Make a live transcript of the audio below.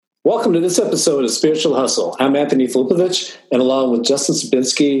Welcome to this episode of Spiritual Hustle. I'm Anthony Filipovich, and along with Justin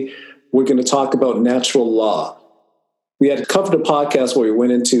Sabinski, we're going to talk about natural law. We had covered a podcast where we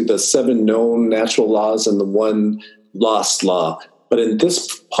went into the 7 known natural laws and the 1 lost law. But in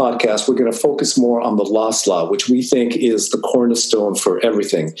this podcast, we're going to focus more on the lost law, which we think is the cornerstone for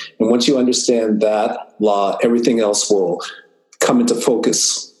everything. And once you understand that law, everything else will come into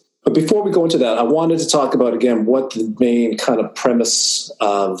focus. But before we go into that, I wanted to talk about, again, what the main kind of premise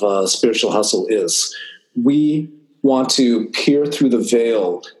of Spiritual Hustle is. We want to peer through the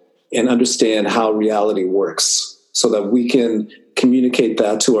veil and understand how reality works so that we can communicate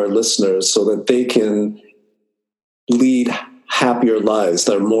that to our listeners so that they can lead happier lives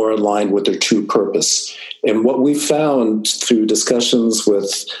that are more aligned with their true purpose. And what we found through discussions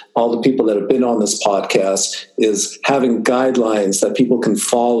with all the people that have been on this podcast is having guidelines that people can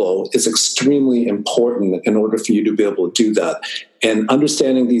follow is extremely important in order for you to be able to do that. And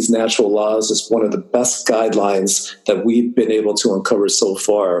understanding these natural laws is one of the best guidelines that we've been able to uncover so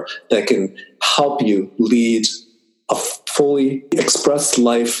far that can help you lead a fully expressed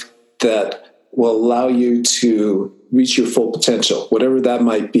life that will allow you to reach your full potential, whatever that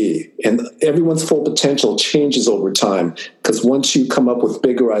might be. And everyone's full potential changes over time because once you come up with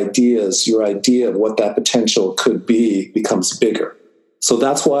bigger ideas, your idea of what that potential could be becomes bigger. So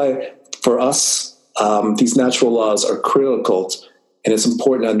that's why for us, these natural laws are critical and it's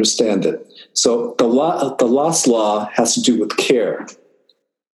important to understand it. So the lost law has to do with care.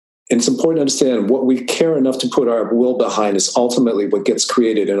 And it's important to understand what we care enough to put our will behind is ultimately what gets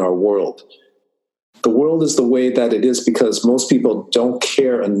created in our world. The world is the way that it is because most people don't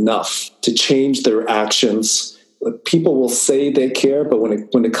care enough to change their actions. People will say they care, but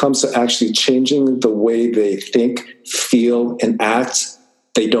when it comes to actually changing the way they think, feel, and act,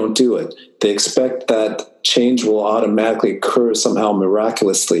 they don't do it. They expect that change will automatically occur somehow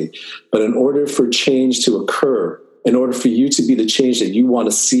miraculously. But in order for change to occur, in order for you to be the change that you want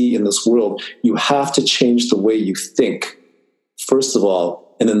to see in this world, you have to change the way you think, first of all,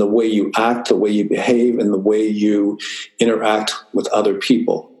 and then the way you act, the way you behave, and the way you interact with other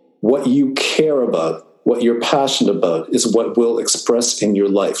people. What you care about, what you're passionate about, is what will express in your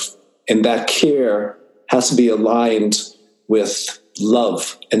life. And that care has to be aligned with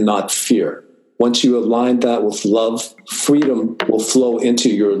love and not fear. Once you align that with love, freedom will flow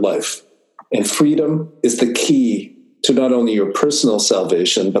into your life. And freedom is the key to not only your personal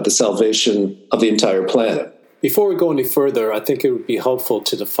salvation, but the salvation of the entire planet. Before we go any further, I think it would be helpful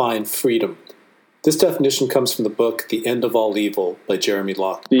to define freedom. This definition comes from the book The End of All Evil by Jeremy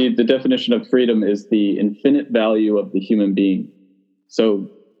Locke. The definition of freedom is the infinite value of the human being. So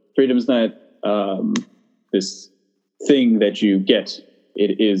freedom is not this thing that you get.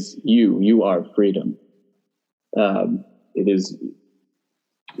 It is you. You are freedom. It's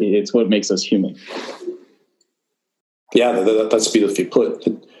what makes us human. Yeah, that's beautifully put.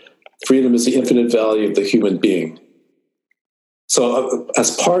 Freedom is the infinite value of the human being. So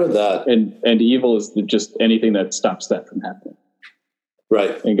as part of that... And evil is just anything that stops that from happening.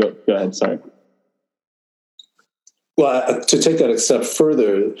 Right. And go ahead, sorry. Well, to take that a step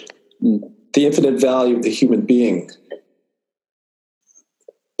further, the infinite value of the human being,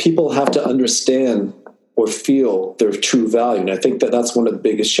 people have to understand or feel their true value. And I think that's one of the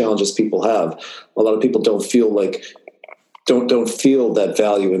biggest challenges people have. A lot of people don't feel that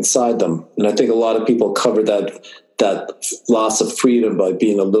value inside them. And I think a lot of people cover that loss of freedom by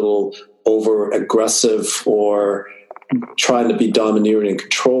being a little over aggressive or trying to be domineering and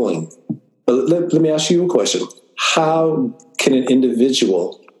controlling. But let me ask you a question. How can an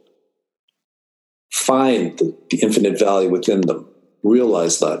individual find the infinite value within them,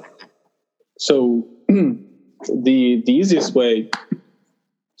 realize that? So the easiest way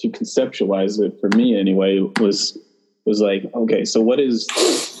to conceptualize it for me anyway was like, okay, so what is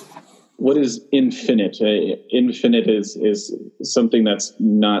infinite? Infinite is something that's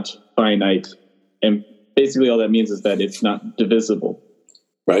not finite, and basically all that means is that it's not divisible.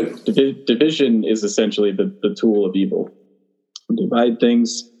 Right. Division is essentially the tool of evil. Divide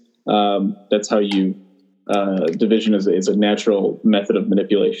things. That's how you. Division is a natural method of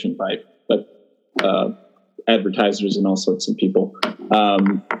manipulation by advertisers and all sorts of people.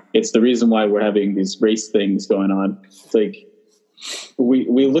 It's the reason why we're having these race things going on. It's like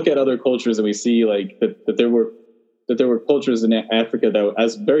we look at other cultures and we see like that there were cultures in Africa that,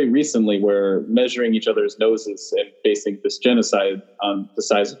 as very recently, were measuring each other's noses and basing this genocide on the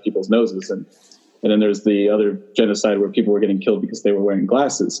size of people's noses. And then there's the other genocide where people were getting killed because they were wearing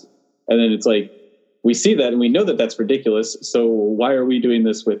glasses. And then it's like, we see that and we know that that's ridiculous. So why are we doing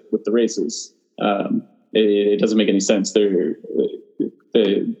this with the races? It doesn't make any sense. The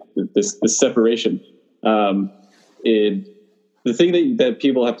this separation. The thing that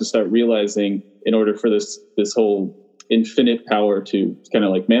people have to start realizing in order for this whole infinite power to kind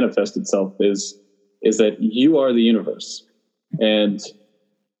of like manifest itself is that you are the universe. And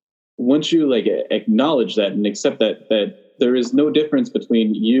once you like acknowledge that and accept that there is no difference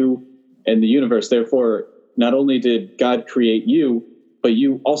between you and the universe, therefore not only did God create you, but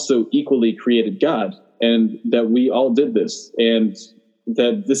you also equally created God, and that we all did this, and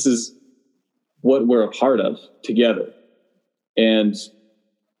that this is what we're a part of together. And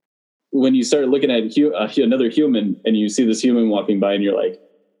when you start looking at another human and you see this human walking by and you're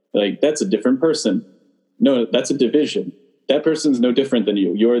like, that's a different person. No, that's a division. That person's no different than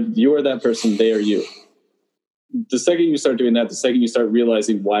you. You're that person. They are you. The second you start doing that, the second you start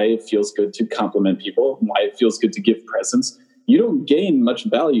realizing why it feels good to compliment people, why it feels good to give presents, you don't gain much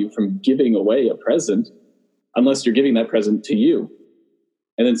value from giving away a present unless you're giving that present to you.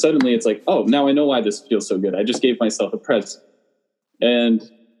 And then suddenly it's like, oh, now I know why this feels so good. I just gave myself a present. And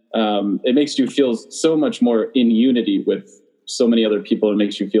it makes you feel so much more in unity with so many other people. It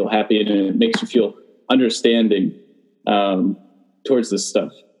makes you feel happy, and it makes you feel understanding towards this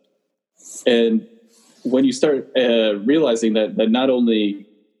stuff. And when you start realizing that not only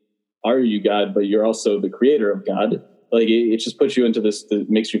are you God, but you're also the creator of God, like it just puts you into this, that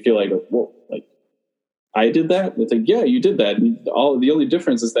makes you feel like, whoa, like I did that? It's like, yeah, you did that. And the only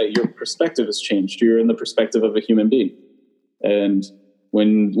difference is that your perspective has changed. You're in the perspective of a human being. And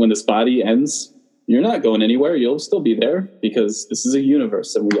when this body ends, you're not going anywhere. You'll still be there because this is a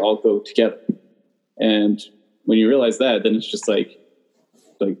universe and we all go together. And when you realize that, then it's just like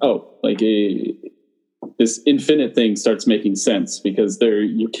this infinite thing starts making sense, because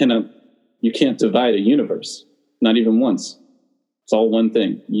you can't divide a universe, not even once. It's all one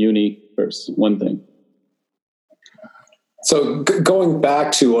thing, universe, one thing. So going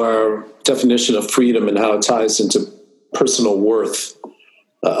back to our definition of freedom and how it ties into personal worth,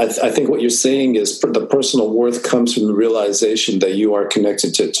 I think what you're saying is the personal worth comes from the realization that you are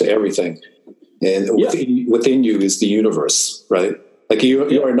connected to everything, and within you is the universe, right? Like you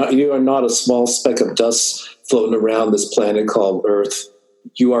are not a small speck of dust floating around this planet called Earth.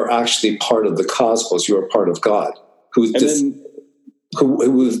 You are actually part of the cosmos. You are part of God, who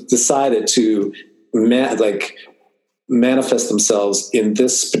decided to manifest themselves in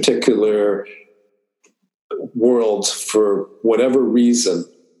this particular world for whatever reason.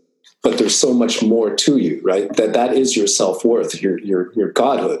 But there's so much more to you, right? That is your self-worth, your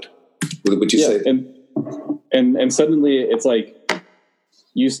godhood. Would you say? And suddenly it's like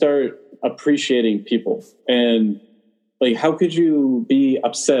you start appreciating people. And like, how could you be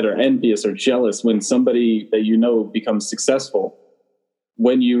upset or envious or jealous when somebody that you know becomes successful,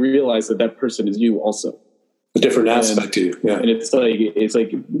 when you realize that person is you also? A different aspect to you. Yeah. And it's like,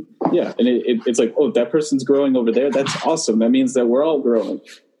 yeah. And it's like, oh, that person's growing over there. That's awesome. That means that we're all growing.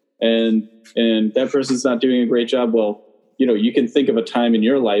 And that person's not doing a great job. Well, you can think of a time in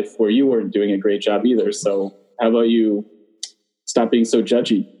your life where you weren't doing a great job either. So how about you stop being so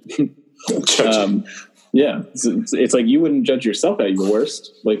judgy? Yeah. It's like, you wouldn't judge yourself at your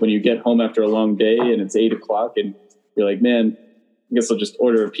worst. Like when you get home after a long day and it's 8:00 and you're like, man, I guess I'll just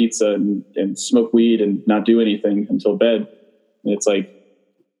order a pizza and smoke weed and not do anything until bed. And it's like,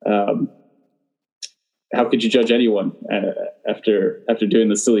 how could you judge anyone after doing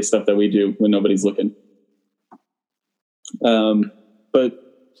the silly stuff that we do when nobody's looking? But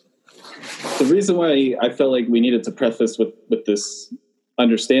the reason why I felt like we needed to preface with this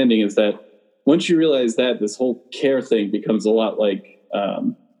understanding is that once you realize that, this whole care thing becomes a lot like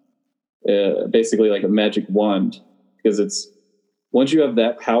basically like a magic wand, because it's once you have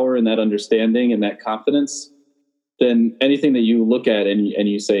that power and that understanding and that confidence, then anything that you look at and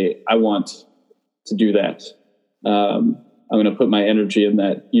you say, I want to do that. I'm going to put my energy in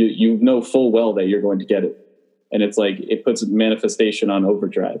that. You know full well that you're going to get it. And it's like, it puts manifestation on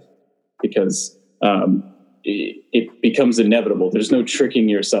overdrive, because it becomes inevitable. There's no tricking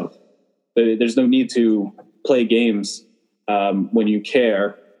yourself. There's no need to play games when you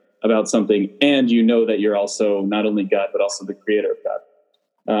care about something and you know that you're also not only God, but also the creator of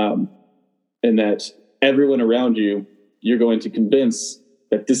God. And that everyone around you, you're going to convince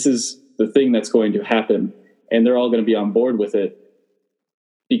that this is the thing that's going to happen, and they're all going to be on board with it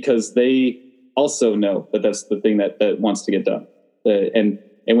because they also know that that's the thing that wants to get done. And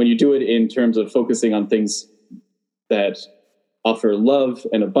when you do it in terms of focusing on things that offer love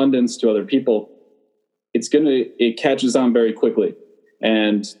and abundance to other people, it catches on very quickly.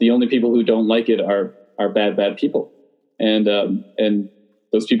 And the only people who don't like it are bad people. And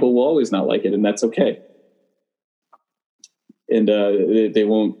those people will always not like it, and that's okay. And they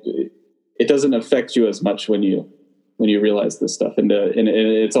won't, it doesn't affect you as much when you realize this stuff. And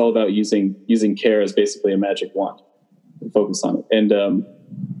it's all about using care as basically a magic wand and focus on it.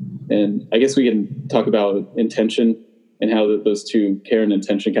 And I guess we can talk about intention and how those two, care and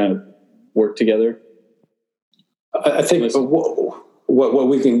intention, kind of work together. I think what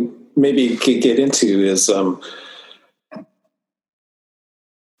we can maybe get into is,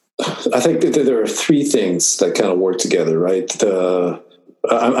 I think that there are three things that kind of work together, right?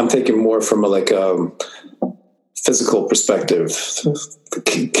 I'm thinking more from a physical perspective.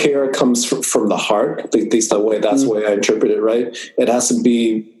 Care comes from the heart, at least that's the way I interpret it, right? It has to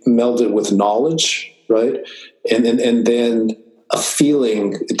be melded with knowledge, right? And then a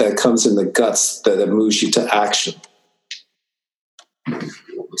feeling that comes in the guts that moves you to action.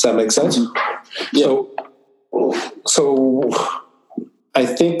 Does that make sense? Yeah. So I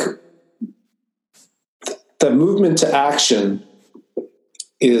think the movement to action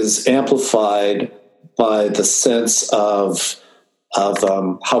is amplified by the sense of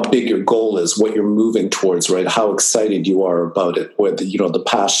how big your goal is, what you're moving towards, right? How excited you are about it, or the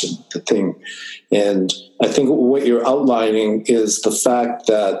passion, the thing. And I think what you're outlining is the fact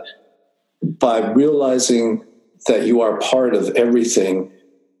that by realizing that you are part of everything,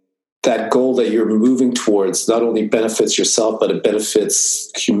 that goal that you're moving towards not only benefits yourself, but it benefits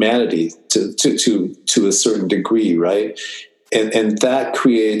humanity to a certain degree, right? And that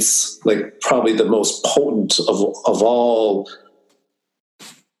creates probably the most potent of all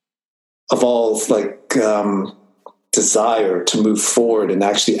desire to move forward and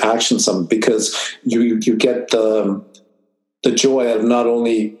actually action something, because you get the joy of not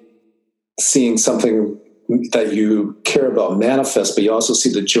only seeing something that you care about manifest, but you also see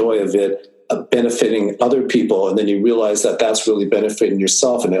the joy of it benefiting other people, and then you realize that that's really benefiting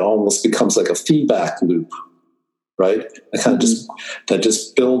yourself, and it almost becomes like a feedback loop, right? That kind of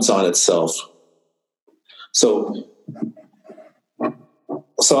just builds on itself. So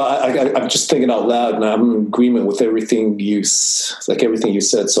I'm just thinking out loud, and I'm in agreement with everything you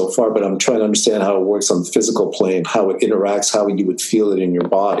said so far. But I'm trying to understand how it works on the physical plane, how it interacts, how you would feel it in your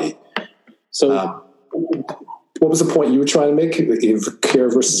body. So, what was the point you were trying to make? Care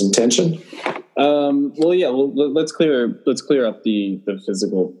versus intention. Let's clear up the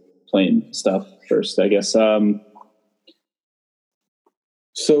physical plane stuff first, I guess.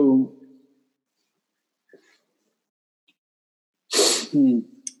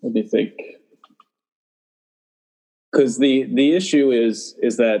 Let me think. Because the issue is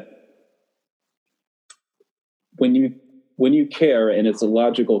that when you care, and it's a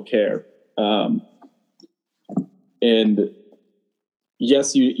logical care, and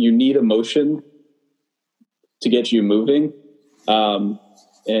yes, you need emotion to get you moving, and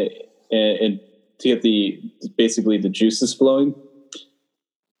to get basically the juices flowing.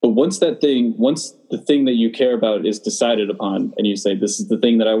 But once the thing that you care about is decided upon, and you say, this is the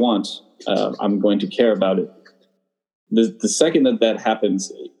thing that I want, I'm going to care about it. The second that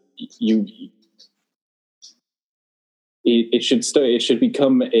happens, it should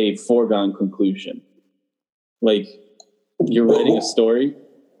become a foregone conclusion. Like, you're writing a story.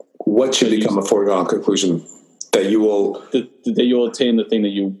 What should become a foregone conclusion? That you will attain the thing that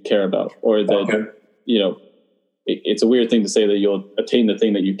you care about, or that it's a weird thing to say that you'll attain the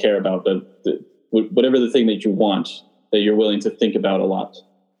thing that you care about, but whatever the thing that you want, that you're willing to think about a lot,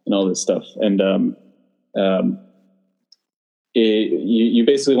 and all this stuff. And you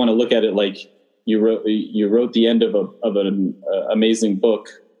basically want to look at it like you wrote the end of an amazing book,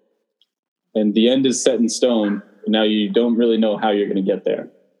 and the end is set in stone. Now you don't really know how you're going to get there,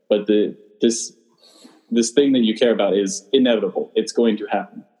 but this thing that you care about is inevitable. It's going to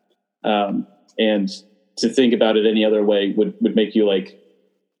happen, and to think about it any other way would make you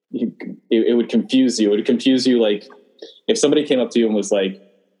it would confuse you. It would confuse you. Like, if somebody came up to you and was like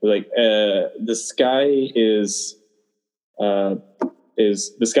the sky is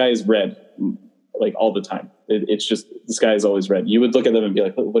red, like, all the time. It's just, the sky is always red. You would look at them and be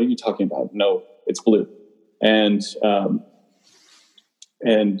like, what are you talking about? No, it's blue. And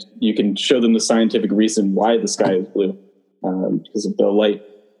you can show them the scientific reason why the sky is blue, because of the light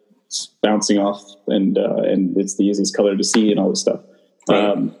bouncing off, and it's the easiest color to see, and all this stuff.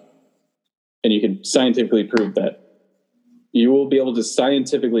 Right. And you can scientifically prove that. You will be able to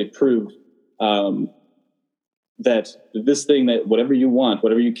scientifically prove that this thing, that whatever you want,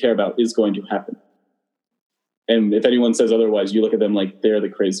 whatever you care about, is going to happen. And if anyone says otherwise, you look at them like they're the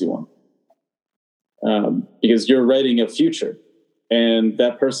crazy one, because you're writing a future, and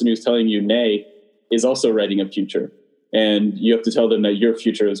that person who's telling you nay is also writing a future. And you have to tell them that your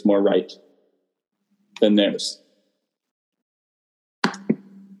future is more right than theirs.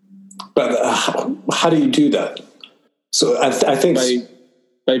 But how do you do that? So I think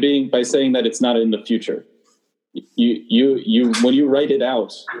by saying that it's not in the future. You when you write it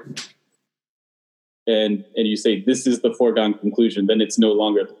out and you say this is the foregone conclusion, then it's no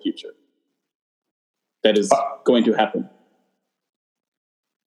longer the future. That is going to happen.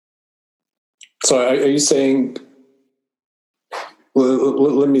 So are you saying?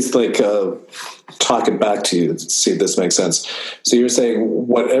 Let me talk it back to you to see if this makes sense. So you're saying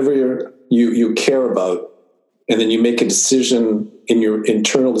whatever you care about, and then you make a decision in your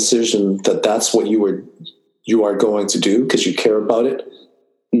internal decision that's what you are going to do because you care about it.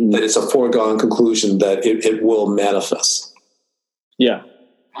 Mm-hmm. That it's a foregone conclusion that it will manifest. Yeah,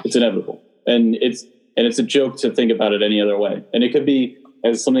 it's inevitable, and it's a joke to think about it any other way. And it could be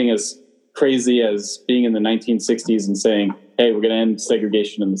as something as crazy as being in the 1960s and saying, hey, we're going to end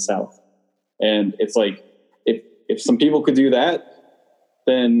segregation in the South. And it's like, if some people could do that,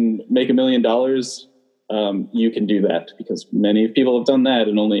 then make $1 million, you can do that because many people have done that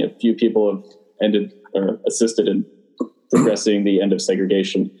and only a few people have ended or assisted in progressing the end of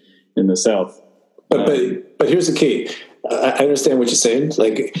segregation in the South. But here's the key. I understand what you're saying.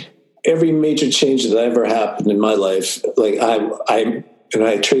 Like every major change that ever happened in my life, like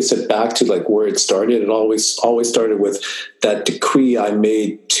I trace it back to like where it started. It always started with that decree I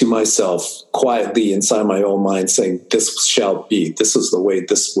made to myself quietly inside my own mind saying, this shall be, this is the way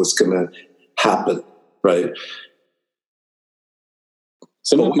this was going to happen. Right.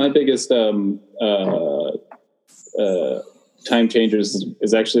 Some of my biggest time changers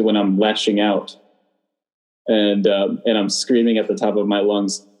is actually when I'm lashing out and I'm screaming at the top of my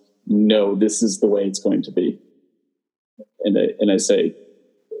lungs, no, this is the way it's going to be. And I say,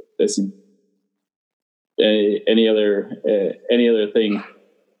 any other thing,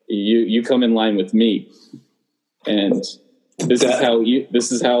 you come in line with me, and this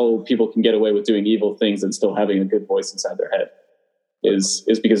is how people can get away with doing evil things and still having a good voice inside their head. Is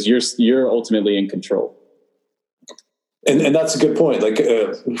because you're ultimately in control. And that's a good point. Like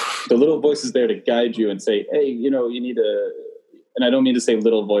the little voice is there to guide you and say, hey, you need to. And I don't mean to say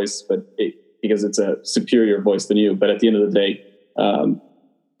little voice, but because it's a superior voice than you. But at the end of the day,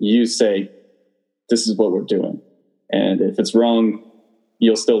 you say, this is what we're doing. And if it's wrong,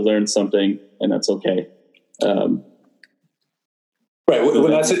 you'll still learn something, and that's okay. Right.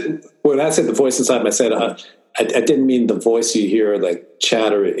 When I said the voice inside my head, I didn't mean the voice you hear like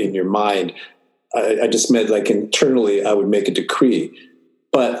chatter in your mind. I just meant like internally I would make a decree.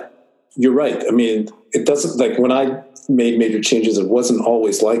 But you're right. I mean, it doesn't, like when I made major changes, it wasn't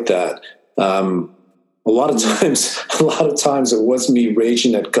always like that. A lot of times it was me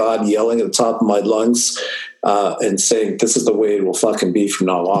raging at God, yelling at the top of my lungs, and saying, this is the way it will fucking be from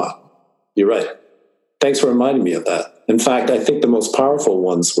now on. You're right. Thanks for reminding me of that. In fact, I think the most powerful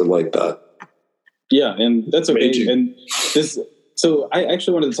ones were like that. Yeah. And that's okay. Raging. And so I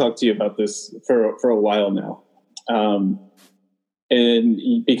actually wanted to talk to you about this for a while now. And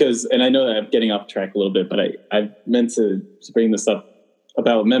I know that I'm getting off track a little bit, but I meant to bring this up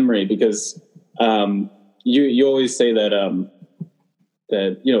about memory because, you always say that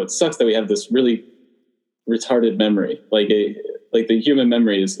it sucks that we have this really retarded memory. Like the human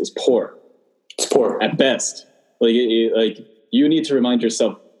memory is poor. It's poor at best. Like you need to remind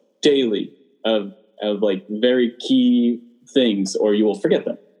yourself daily of like very key things, or you will forget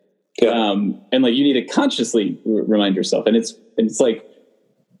them. Yeah. And like you need to consciously remind yourself, and it's like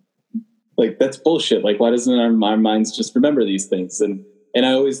that's bullshit. Like, why doesn't our minds just remember these things? And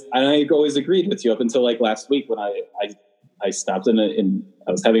I always agreed with you up until like last week when I stopped and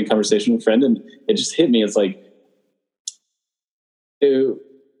I was having a conversation with a friend, and it just hit me. It's like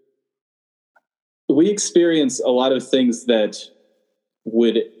we experience a lot of things that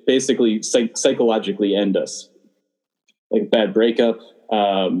would basically psychologically end us, like a bad breakup,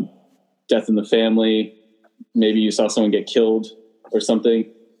 death in the family. Maybe you saw someone get killed or something,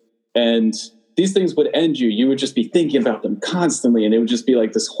 and these things would end you. You would just be thinking about them constantly, and it would just be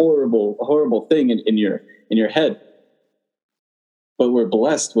like this horrible thing in your head. But we're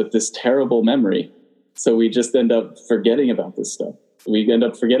blessed with this terrible memory, so we just end up forgetting about this stuff. We end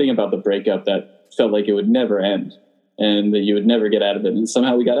up forgetting about the breakup that felt like it would never end, and that you would never get out of it. And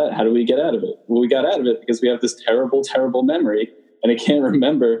somehow we got out. How do we get out of it? Well, we got out of it because we have this terrible memory, and I can't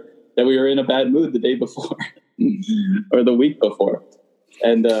remember that we were in a bad mood the day before or the week before,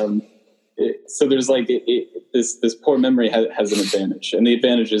 and. So there's like this poor memory has an advantage, and the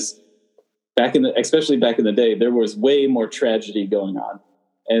advantage is especially back in the day, there was way more tragedy going on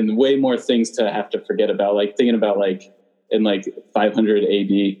and way more things to have to forget about. Like thinking about like in like 500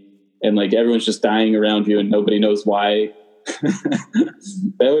 AD, and like everyone's just dying around you, and nobody knows why.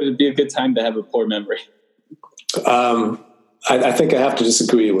 that would be a good time to have a poor memory. I think I have to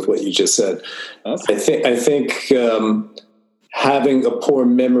disagree with what you just said. Awesome. I think having a poor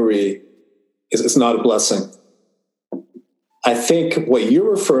memory is not a blessing. I think what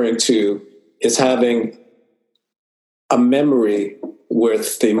you're referring to is having a memory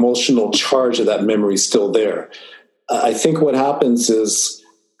with the emotional charge of that memory still there. I think what happens is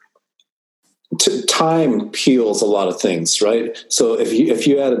time heals a lot of things, right? So if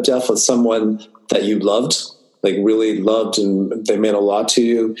you had a death with someone that you loved, like really loved, and they meant a lot to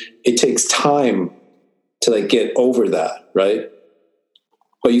you, it takes time to like get over that, right?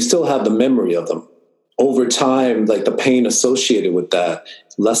 But you still have the memory of them. Over time, like the pain associated with that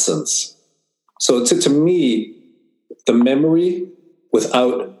lessens. So to me, the memory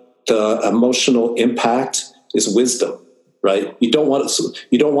without the emotional impact is wisdom, right? You don't want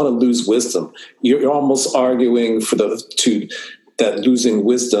to lose wisdom. You're almost arguing that losing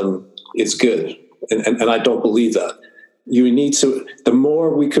wisdom is good, and I don't believe that. You need to. The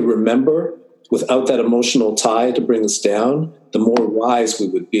more we could remember without that emotional tie to bring us down, the more wise we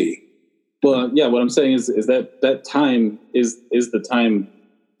would be. Well, yeah. What I'm saying is that time is the time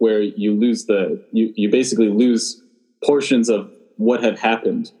where you lose you basically lose portions of what had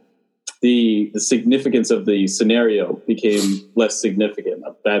happened. The significance of the scenario became less significant.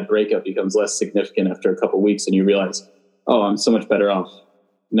 A bad breakup becomes less significant after a couple of weeks, and you realize, oh, I'm so much better off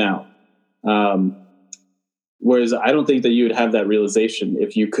now. Whereas I don't think that you would have that realization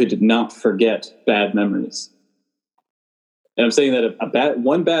if you could not forget bad memories. And I'm saying that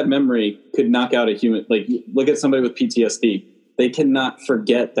one bad memory could knock out a human. Like, look at somebody with PTSD; they cannot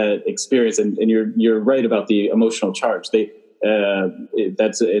forget that experience. And you're right about the emotional charge.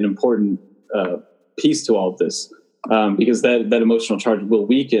 That's an important piece to all of this, because that emotional charge will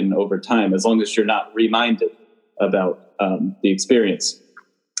weaken over time as long as you're not reminded about the experience,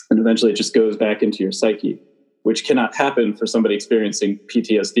 and eventually it just goes back into your psyche, which cannot happen for somebody experiencing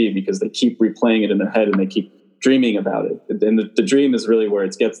PTSD because they keep replaying it in their head and they keep dreaming about it. And the dream is really where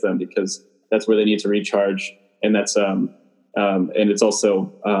it gets them, because that's where they need to recharge, and that's and it's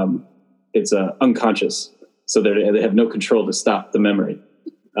also it's unconscious. So they have no control to stop the memory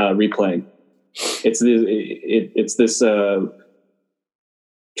replaying. It's this.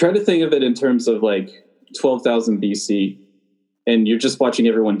 Try to think of it in terms of like 12,000 BC, and you're just watching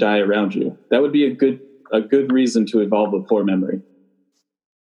everyone die around you. That would be a good reason to evolve a poor memory.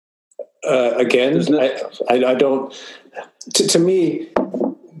 Again, I don't. To me,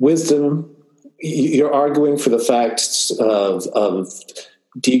 wisdom. You're arguing for the fact of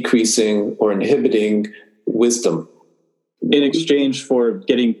decreasing or inhibiting wisdom in exchange for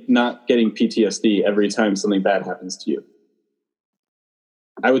not getting PTSD every time something bad happens to you.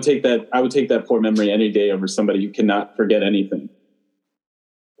 I would take that poor memory any day over somebody who cannot forget anything,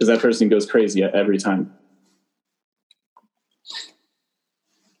 because that person goes crazy every time.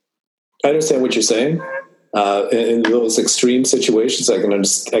 I understand what you're saying. In those extreme situations, I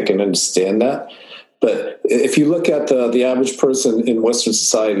can understand that. But if you look at the average person in Western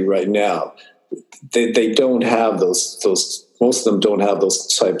society right now, they don't have those. Most of them don't have those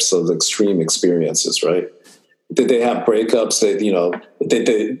types of extreme experiences, right? They have breakups. They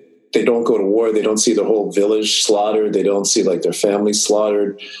don't go to war. They don't see their whole village slaughtered. They don't see like their family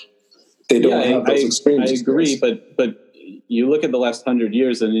slaughtered. They don't have those experiences. I agree, but you look at the last 100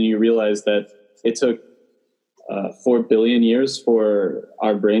 years, and then you realize that it took 4 billion years for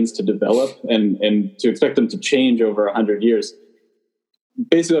our brains to develop, and to expect them to change over 100 years.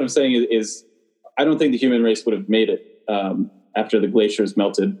 Basically, what I'm saying is I don't think the human race would have made it after the glaciers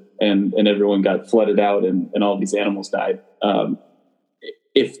melted and everyone got flooded out and all these animals died,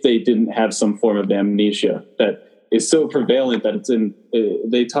 if they didn't have some form of amnesia that is so prevalent that it's in.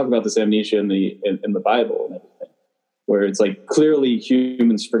 They talk about this amnesia in the Bible and everything, where it's like clearly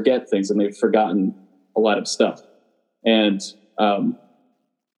humans forget things and they've forgotten a lot of stuff. And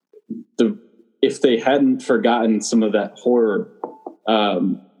if they hadn't forgotten some of that horror,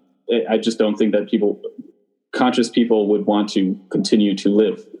 I just don't think that conscious people would want to continue to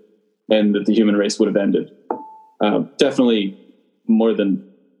live, and that the human race would have ended. Definitely more than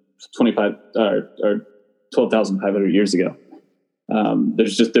 25 or 12,500 years ago.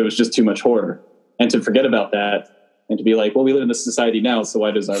 There was just too much horror, and to forget about that and to be like, well, we live in this society now, so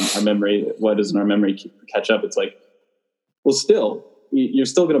why doesn't our memory catch up? It's like, well, still, you're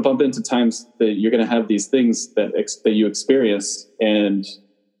still going to bump into times that you're going to have these things that you experience, and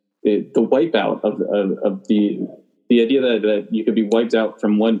the wipeout of the idea that you could be wiped out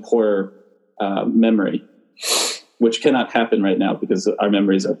from one poor memory, which cannot happen right now because our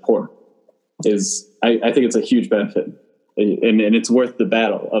memories are poor, I think it's a huge benefit. and it's worth the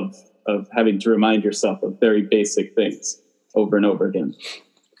battle of having to remind yourself of very basic things over and over again.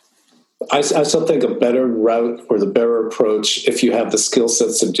 I still think a better route or the better approach, if you have the skill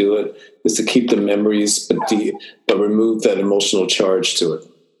sets to do it, is to keep the memories, but remove that emotional charge to it.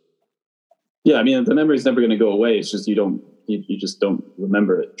 Yeah, I mean, the memory's never going to go away. It's just you just don't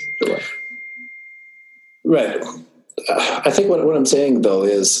remember it. Right. I think what I'm saying, though,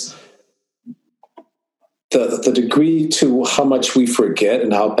 is the degree to how much we forget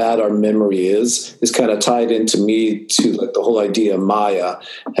and how bad our memory is kind of tied into me to like the whole idea of Maya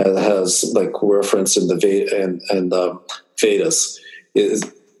has like reference in the Vedas.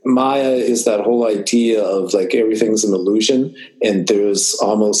 Is Maya is that whole idea of like everything's an illusion, and there's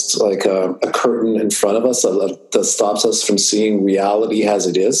almost like a curtain in front of us that stops us from seeing reality as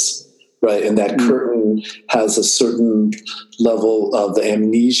it is. Right. And that curtain has a certain level of the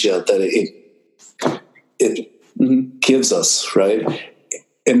amnesia that it gives us, right?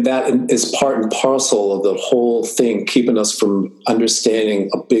 And that is part and parcel of the whole thing, keeping us from understanding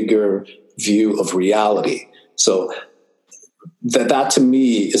a bigger view of reality. So that to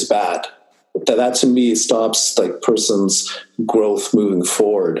me is bad. That to me stops like person's growth moving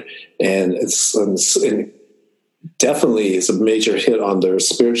forward, and it's definitely is a major hit on their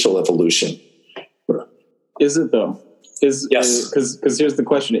spiritual evolution. Is it though? Yes. Because here's the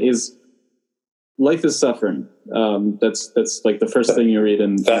question: is life is suffering? That's like the first thing you read,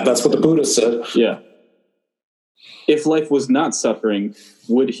 and that's what the Buddha said. Yeah. If life was not suffering,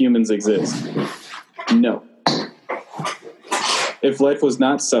 would humans exist? No. If life was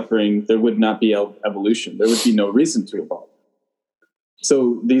not suffering, there would not be evolution. There would be no reason to evolve.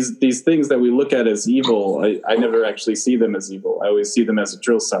 So these things that we look at as evil, I never actually see them as evil. I always see them as a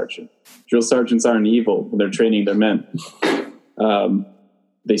drill sergeant. Drill sergeants aren't evil when they're training their men.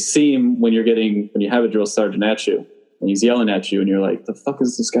 They seem when you have a drill sergeant at you and he's yelling at you and you're like, the fuck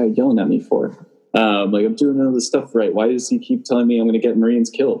is this guy yelling at me for? Like, I'm doing all this stuff right. Why does he keep telling me I'm going to get Marines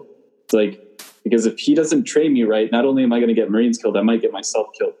killed? It's like, because if he doesn't train me right, not only am I going to get Marines killed, I might get myself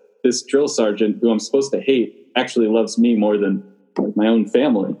killed. This drill sergeant who I'm supposed to hate actually loves me more than like my own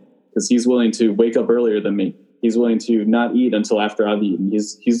family, because he's willing to wake up earlier than me. He's willing to not eat until after I've eaten.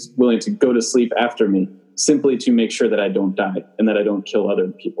 He's willing to go to sleep after me simply to make sure that I don't die and that I don't kill other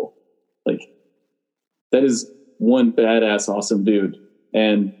people. Like, that is one badass, awesome dude.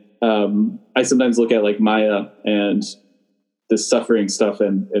 And I sometimes look at like Maya and this suffering stuff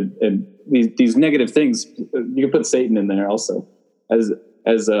and these negative things. You can put Satan in there also as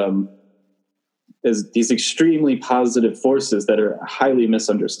these extremely positive forces that are highly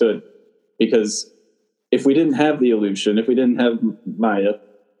misunderstood. Because if we didn't have the illusion, if we didn't have Maya,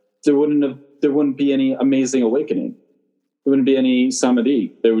 there wouldn't be any amazing awakening. There wouldn't be any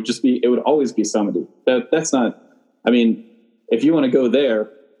samadhi. It would always be samadhi. That's not, I mean, if you want to go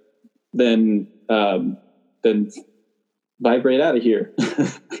there, then vibrate out of here.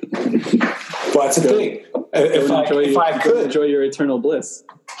 Well, that's the thing. If I could enjoy your eternal bliss.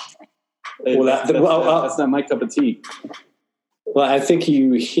 Well, that's not my cup of tea. Well, I think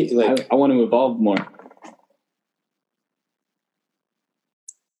I want to evolve more.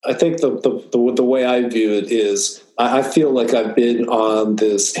 I think the way I view it is I feel like I've been on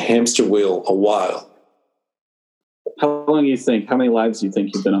this hamster wheel a while. How long do you think? How many lives do you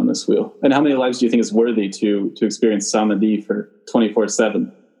think you've been on this wheel? And how many lives do you think is worthy to experience samadhi for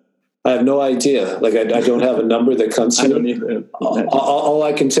 24/7? I have no idea. Like I don't have a number that comes to me. I don't either. All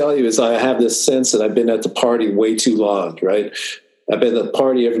I can tell you is I have this sense that I've been at the party way too long, right? I've been at the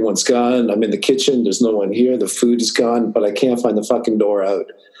party, everyone's gone. I'm in the kitchen, there's no one here, the food is gone, but I can't find the fucking door out.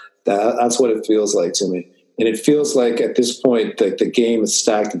 That's what it feels like to me. And it feels like at this point that the game is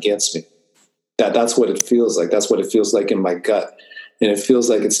stacked against me. That's what it feels like. That's what it feels like in my gut. And it feels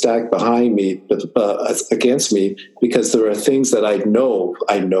like it's stacked behind me, but against me, because there are things that I know,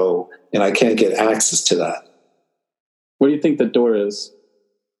 and I can't get access to that. What do you think the door is?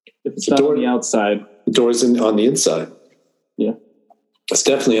 If it's not on the outside. The door is on the inside. Yeah. It's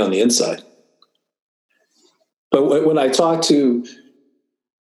definitely on the inside. But when I talk to...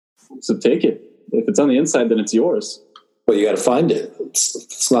 So take it. If it's on the inside, then it's yours. Well, you got to find it.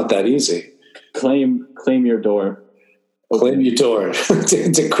 It's not that easy. Claim your door. Claim your door.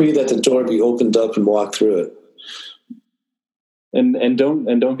 Decree that the door be opened up and walk through it. And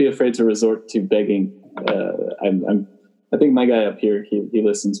don't be afraid to resort to begging. I think my guy up here he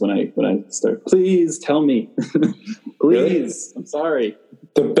listens when I start. Please tell me, please. Really? I'm sorry.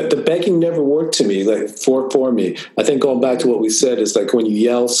 The begging never worked to me, like for me. I think going back to what we said is like when you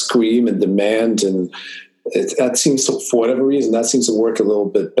yell, scream, and demand, and that seems to, for whatever reason, that seems to work a little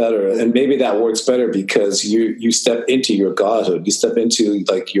bit better. And maybe that works better because you step into your godhood, you step into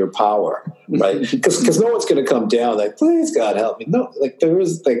like your power, right? Because no one's going to come down like, please God help me. No, like there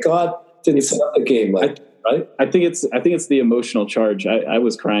is, like God didn't set up the game like that, right? I think it's the emotional charge. I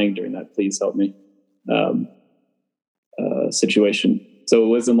was crying during that please help me situation. So it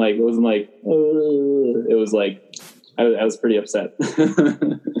wasn't like it was like I was pretty upset.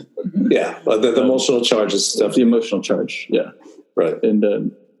 Yeah, but the emotional charge is stuff. The emotional charge, yeah, right.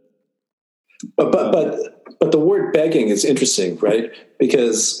 And but the word begging is interesting, right?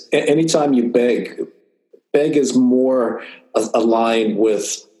 Because anytime you beg is more aligned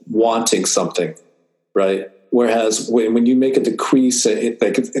with wanting something, right? Whereas when you make a decree,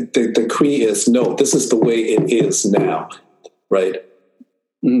 the decree is no, this is the way it is now, right?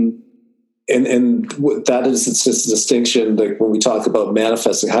 Mm-hmm. And that is it's just a distinction. Like when we talk about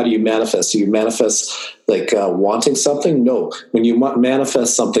manifesting, how do you manifest? Do you manifest like wanting something? No. When you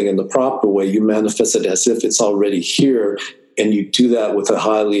manifest something in the proper way, you manifest it as if it's already here, and you do that with a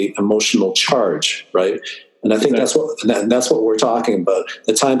highly emotional charge, right? And I think that's what we're talking about.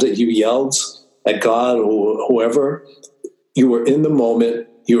 The times that you yelled at God or whoever, you were in the moment.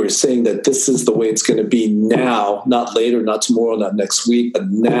 You were saying that this is the way it's going to be now, not later, not tomorrow, not next week, but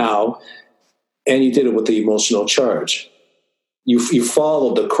now. And you did it with the emotional charge. You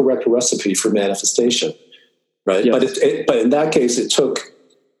followed the correct recipe for manifestation, right? Yes. But in that case, it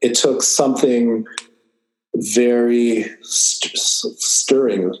took something very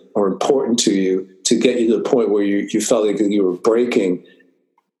stirring or important to you to get you to the point where you felt like you were breaking,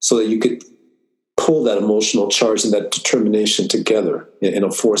 so that you could pull that emotional charge and that determination together in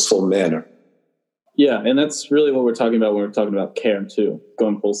a forceful manner. Yeah, and that's really what we're talking about when we're talking about care too.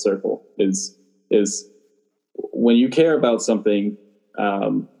 Going full circle is when you care about something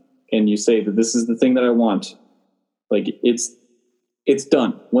and you say that this is the thing that I want, like it's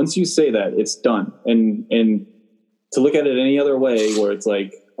done. Once you say that, it's done. And to look at it any other way where it's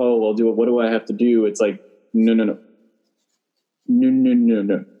like, oh, well, what do I have to do? It's like, no.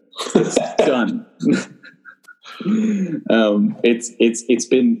 It's done. It's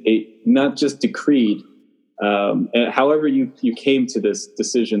been not just decreed. And however you came to this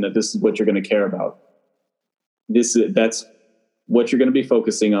decision that this is what you're going to care about. That's what you're going to be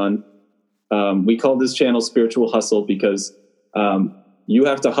focusing on. We call this channel Spiritual Hustle because you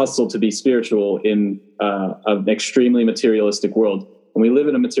have to hustle to be spiritual in an extremely materialistic world. And we live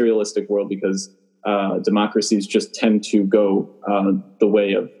in a materialistic world because democracies just tend to go the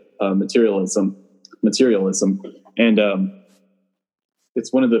way of materialism. And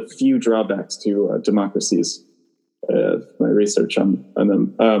it's one of the few drawbacks to democracies, my research on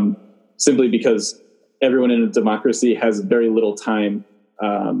them, simply because everyone in a democracy has very little time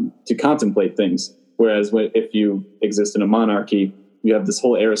to contemplate things. Whereas if you exist in a monarchy, you have this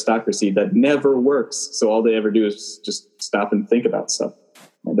whole aristocracy that never works. So all they ever do is just stop and think about stuff.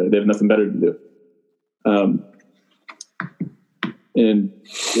 They have nothing better to do. And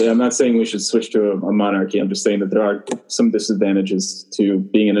I'm not saying we should switch to a monarchy. I'm just saying that there are some disadvantages to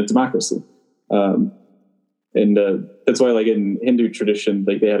being in a democracy. And that's why, like in Hindu tradition,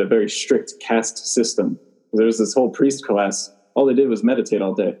 like they had a very strict caste system. There was this whole priest class. All they did was meditate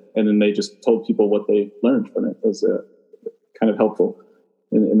all day. And then they just told people what they learned from it. It was kind of helpful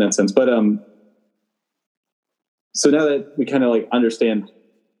in that sense. But so now that we kind of like understand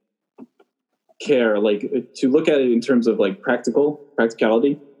care, like to look at it in terms of like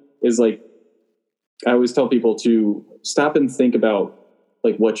practicality is like, I always tell people to stop and think about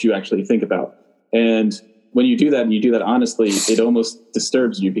like what you actually think about. And when you do that and you do that honestly, it almost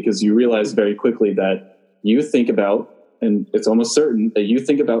disturbs you because you realize very quickly that you think about, and it's almost certain that you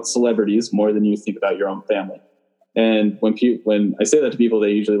think about celebrities more than you think about your own family. And when I say that to people,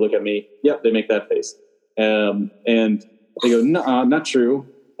 they usually look at me, yep, they make that face. And they go, no, not true.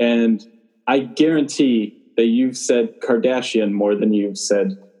 And I guarantee that you've said Kardashian more than you've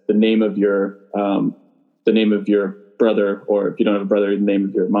said the name of your brother, or if you don't have a brother, the name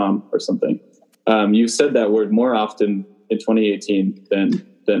of your mom or something. You've said that word more often in 2018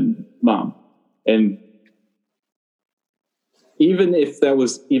 than mom. And even if that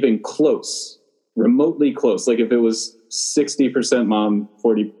was even close, remotely close, like if it was 60% mom,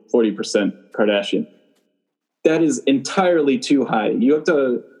 40% Kardashian, that is entirely too high. You have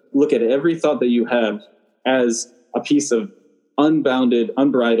to look at every thought that you have as a piece of unbounded,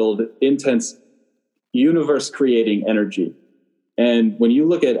 unbridled, intense, universe-creating energy. And when you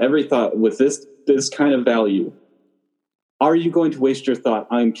look at every thought with this kind of value, are you going to waste your thought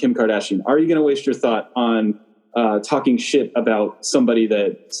on Kim Kardashian? Are you going to waste your thought on talking shit about somebody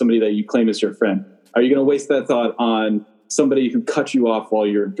that you claim is your friend? Are you going to waste that thought on somebody who cut you off while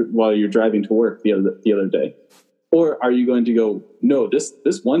you're driving to work the other day? Or are you going to go, no, this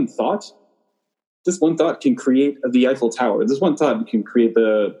one thought can create the Eiffel Tower. This one thought can create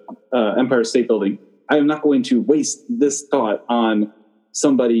the Empire State Building. I am not going to waste this thought on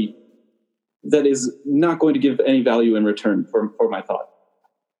somebody that is not going to give any value in return for my thought.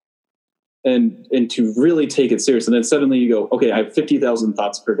 And to really take it serious. And then suddenly you go, okay, I have 50,000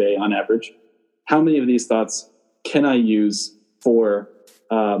 thoughts per day on average. How many of these thoughts can I use for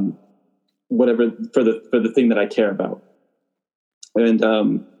whatever, for the thing that I care about?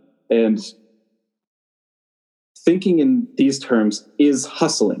 And thinking in these terms is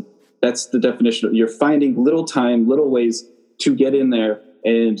hustling. That's the definition. You're finding little time, little ways to get in there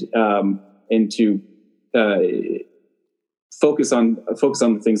and to focus on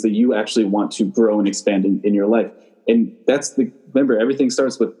the things that you actually want to grow and expand in your life. And remember, everything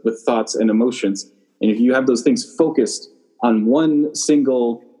starts with thoughts and emotions. And if you have those things focused on one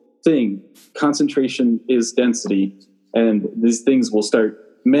single thing, concentration is density, and these things will start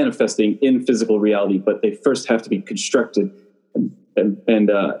manifesting in physical reality, but they first have to be constructed, and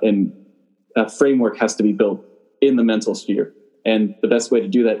a framework has to be built in the mental sphere. And the best way to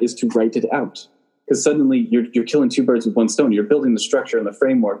do that is to write it out, because suddenly you're killing two birds with one stone. You're building the structure and the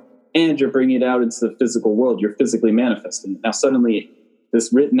framework, and you're bringing it out into the physical world. You're physically manifesting it. Now suddenly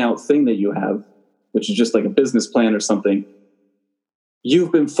this written out thing that you have, which is just like a business plan or something,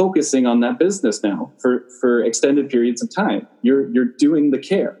 you've been focusing on that business now for extended periods of time. You're doing the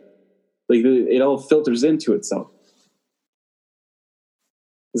care. Like it all filters into itself.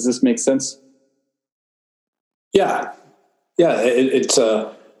 Does this make sense? Yeah. It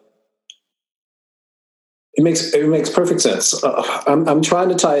makes perfect sense. I'm trying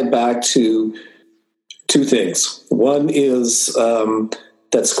to tie it back to two things. One is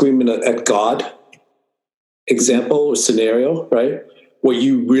that screaming at God example or scenario, right? Where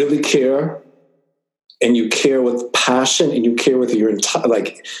you really care, and you care with passion, and you care with your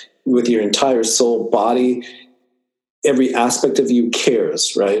entire soul, body, every aspect of you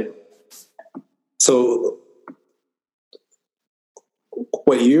cares, right? So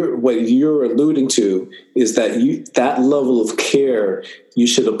what you're alluding to is that that level of care you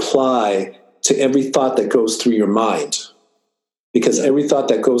should apply to every thought that goes through your mind, because every thought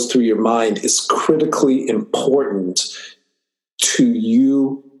that goes through your mind is critically important to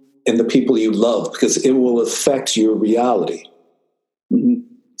you and the people you love, because it will affect your reality. Mm-hmm.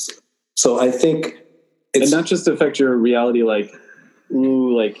 So I think it's not just affect your reality, like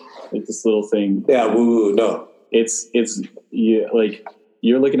this little thing. Yeah, no. It's like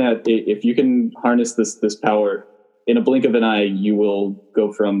you're looking at, if you can harness this power in a blink of an eye, you will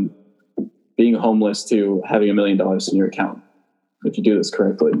go from being homeless to having $1 million in your account if you do this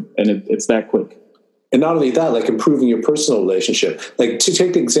correctly, and it's that quick. And not only that, like improving your personal relationship. Like, to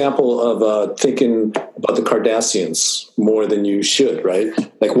take the example of thinking about the Kardashians more than you should, right?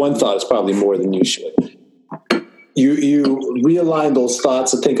 Like, one thought is probably more than you should. You realign those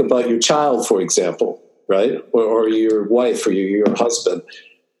thoughts and think about your child, for example, right? Or your wife or your husband.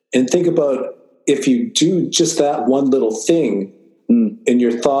 And think about, if you do just that one little thing and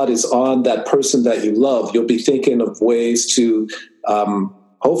your thought is on that person that you love, you'll be thinking of ways to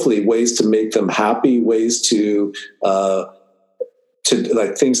hopefully ways to make them happy, ways to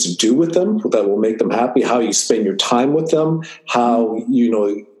like things to do with them that will make them happy, how you spend your time with them, how,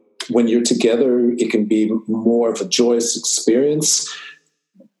 when you're together, it can be more of a joyous experience.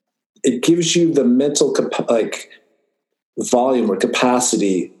 It gives you the mental volume or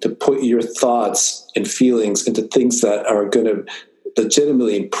capacity to put your thoughts and feelings into things that are going to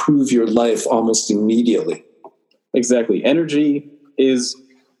legitimately improve your life almost immediately. Exactly. Energy is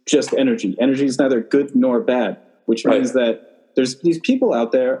just energy. Energy is neither good nor bad, which means that there's these people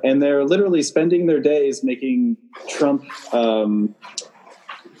out there, and they're literally spending their days making Trump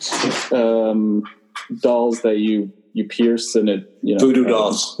dolls that you pierce, and voodoo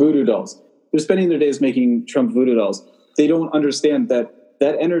dolls. Voodoo dolls. They're spending their days making Trump voodoo dolls. They don't understand that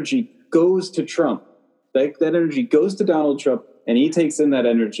energy goes to Trump. That energy goes to Donald Trump, and he takes in that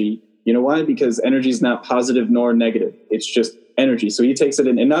energy. You know why? Because energy is not positive nor negative. It's just energy. So he takes it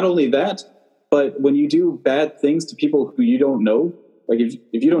in. And not only that, but when you do bad things to people who you don't know, like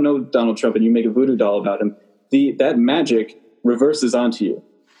if you don't know Donald Trump and you make a voodoo doll about him, that magic reverses onto you.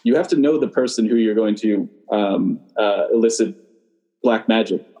 You have to know the person who you're going to elicit black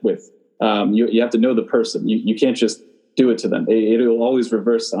magic with. You have to know the person. You can't just do it to them. It'll always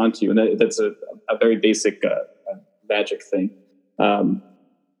reverse onto you. And that's a very basic magic thing.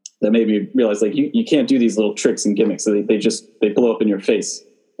 That made me realize, like, you can't do these little tricks and gimmicks. So they blow up in your face.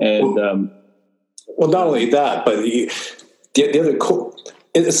 And Well, not only that, but the other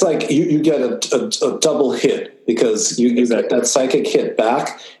it's like you get a double hit because you get that psychic hit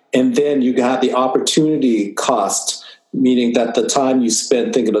back, and then you have the opportunity cost, meaning that the time you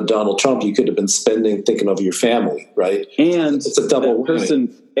spent thinking of Donald Trump, you could have been spending thinking of your family, right? And it's a double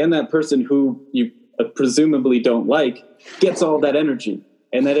person, and that person who you presumably don't like gets all that energy,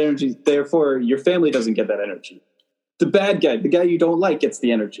 and that energy, therefore, your family doesn't get that energy. The bad guy, the guy you don't like, gets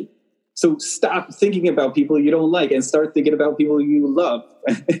the energy. So stop thinking about people you don't like and start thinking about people you love.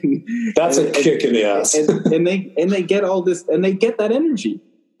 That's a kick in the ass. and they get all this, and they get that energy.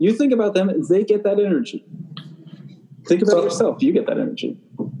 You think about them, and they get that energy. Think about yourself. You get that energy.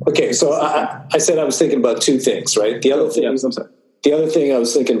 Okay, so I said I was thinking about two things, right? The other thing, I'm sorry. The other thing I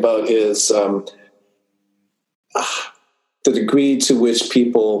was thinking about is the degree to which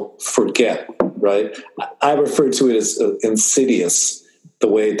people forget, right? I refer to it as insidious, the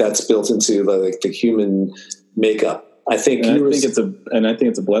way that's built into the human makeup. I think it's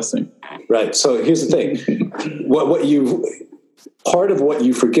a blessing. Right. So here's the thing: part of what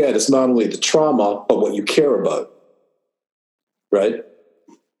you forget is not only the trauma, but what you care about. Right.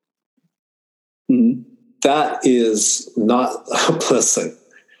 Mm-hmm. That is not a blessing.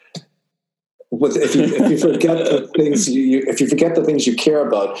 If you forget the things if you forget the things you care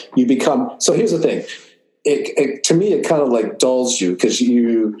about, you become. So here's the thing. To me, it kind of like dulls you because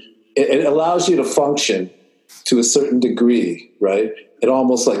it allows you to function to a certain degree, right? It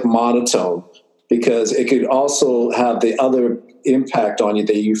almost like monotone, because it could also have the other impact on you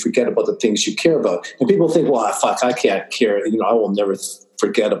that you forget about the things you care about. And people think, well, fuck, I can't care. I will never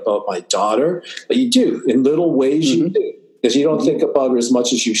forget about my daughter. But you do. In little ways, mm-hmm. You do. Because you don't think about her as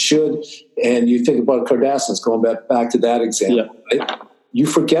much as you should. And you think about Kardashians, going back to that example. Yeah. Right? You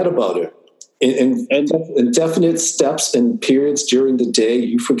forget about her. In definite steps and periods during the day,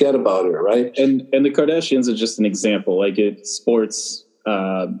 you forget about her, right? And the Kardashians are just an example. Like sports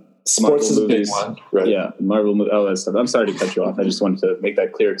is a big one, right? Yeah, Marvel, all that stuff. I'm sorry to cut you off. I just wanted to make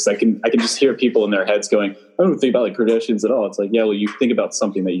that clear because I can just hear people in their heads going, "I don't think about like Kardashians at all." It's like, yeah, well, you think about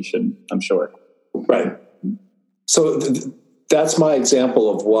something that you shouldn't. I'm sure, right? So that's my example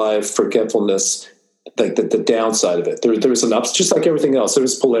of why forgetfulness. Like the downside of it. There is an ups, just like everything else. There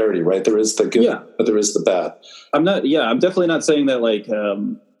is polarity, right? There is the good, but there is the bad. I'm definitely not saying that like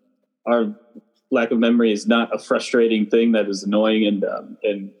our lack of memory is not a frustrating thing that is annoying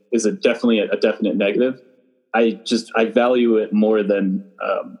and is definitely a definite negative. I value it more than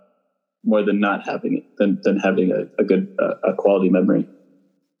not having it than having a good quality memory.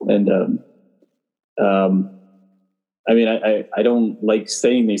 And I mean, I don't like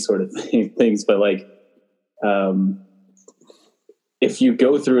saying these sort of things, but like, if you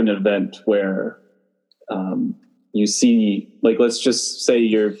go through an event where you see, like, let's just say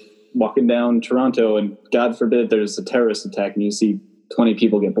you're walking down Toronto and God forbid there's a terrorist attack and you see 20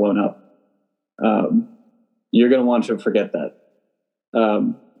 people get blown up, you're going to want to forget that.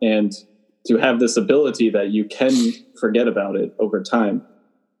 And to have this ability that you can forget about it over time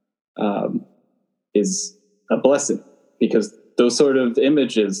is a blessing, because those sort of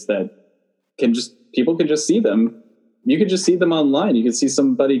images that people can just see them. You could just see them online. You could see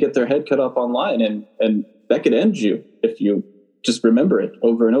somebody get their head cut off online, and that could end you if you just remember it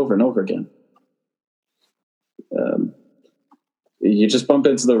over and over and over again. You just bump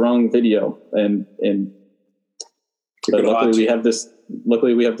into the wrong video, but luckily we have this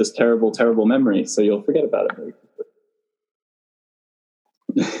terrible, terrible memory, so you'll forget about it very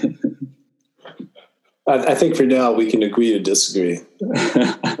quickly. I think for now we can agree to disagree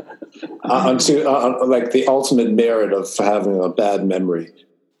on like the ultimate merit of having a bad memory.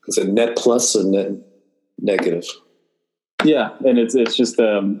 Is it net plus or net negative? Yeah, and it's just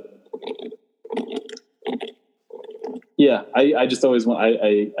I just always want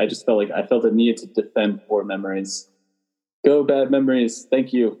I just felt like I felt a need to defend poor memories. Go bad memories.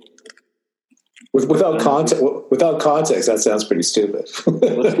 Thank you. Without context, that sounds pretty stupid.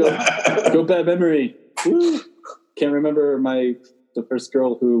 Let's go bad memory. Woo. Can't remember the first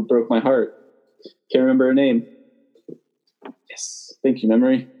girl who broke my heart. Can't remember her name. Yes. Thank you,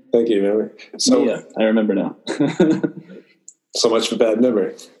 memory. Thank you, memory. So yeah, I remember now. So much for bad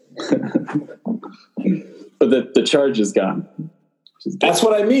memory. But the charge is gone. That's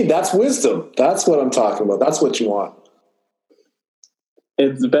what I mean. That's wisdom. That's what I'm talking about. That's what you want.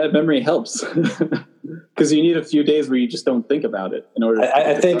 The bad memory helps because you need a few days where you just don't think about it in order.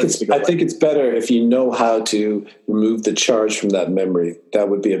 I think it's better if you know how to remove the charge from that memory. That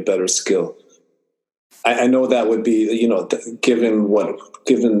would be a better skill. I know that would be,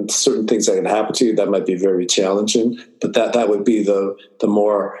 given certain things that can happen to you, that might be very challenging. But that would be the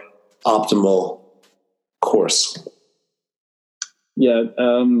more optimal course? Yeah.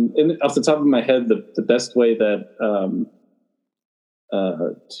 Off the top of my head, the best way that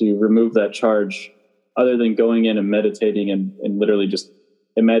to remove that charge, other than going in and meditating and literally just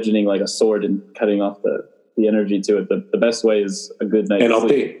imagining like a sword and cutting off the energy to it, the best way is a good night's NLP.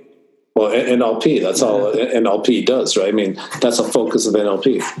 sleep. Well, NLP, that's all NLP does, right? I mean, that's a focus of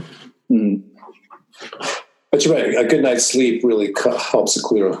NLP. Mm-hmm. But you're right. A good night's sleep really helps to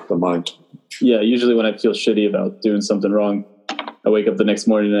clear the mind. Yeah, usually when I feel shitty about doing something wrong, I wake up the next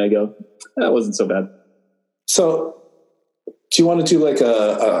morning and I go, that wasn't so bad. So do you want to do like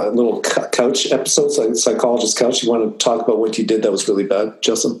a little couch episode, like Psychologist Couch? You want to talk about what you did that was really bad,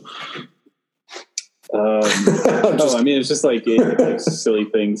 Justin? I mean, it's just like silly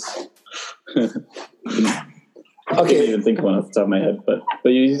things. I can't even think of one off the top of my head, but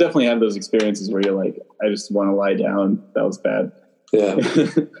you definitely have those experiences where you're like, I just want to lie down. That was bad. Yeah.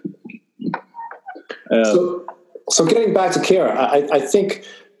 So getting back to care, I think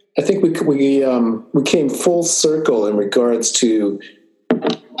we came full circle in regards to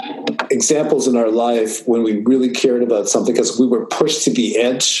examples in our life when we really cared about something because we were pushed to the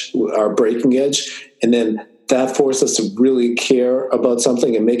edge, our breaking edge, and then that forced us to really care about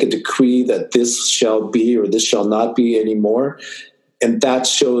something and make a decree that this shall be or this shall not be anymore. And that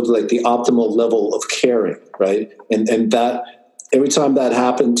showed like the optimal level of caring, right? And that every time that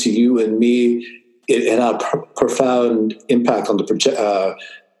happened to you and me, it had a profound impact on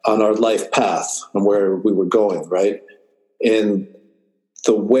on our life path and where we were going, right? And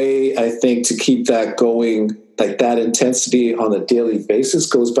the way I think to keep that going, like that intensity on a daily basis,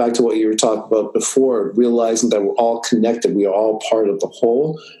 goes back to what you were talking about before, realizing that we're all connected, we are all part of the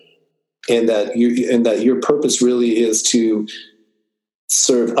whole, and that your purpose really is to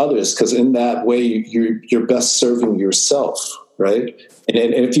serve others, because in that way you're best serving yourself, right? And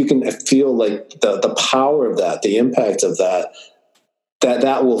if you can feel like the power of that, the impact of that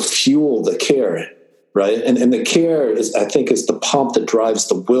will fuel the care, right? And the care is, I think, is the pump that drives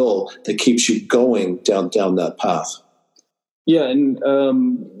the will that keeps you going down that path. Yeah, and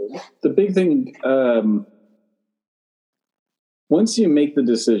the big thing, once you make the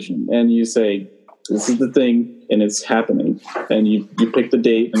decision and you say, this is the thing and it's happening, and you pick the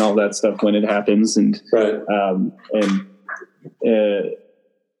date and all that stuff when it happens, and right.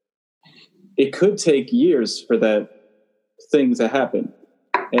 It could take years for that thing to happen,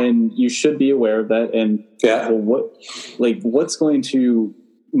 and you should be aware of that. And what's going to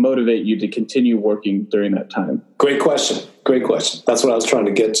motivate you to continue working during that time? Great question. That's what I was trying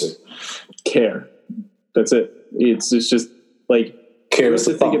to get to. Care. That's it. It's just like care is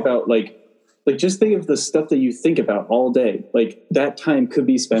to think about like just think of the stuff that you think about all day. Like that time could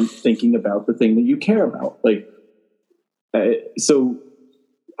be spent thinking about the thing that you care about. So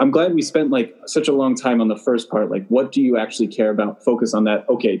I'm glad we spent like such a long time on the first part. Like, what do you actually care about? Focus on that.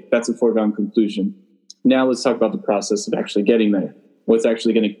 Okay, that's a foregone conclusion. Now let's talk about the process of actually getting there. What's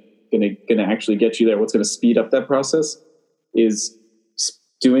actually going to actually get you there? What's going to speed up that process is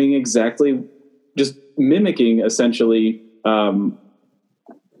doing exactly, just mimicking essentially the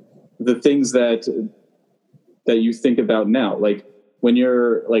things that you think about now. Like when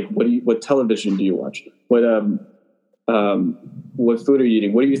you're like, what television do you watch? What food are you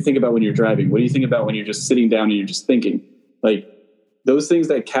eating? What do you think about when you're driving? What do you think about when you're just sitting down and you're just thinking? Like those things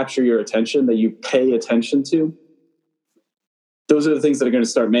that capture your attention, that you pay attention to, those are the things that are going to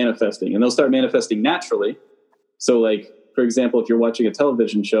start manifesting, and they'll start manifesting naturally. So like, for example, if you're watching a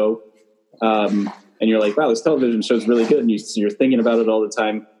television show, and you're like, wow, this television show is really good, and you're thinking about it all the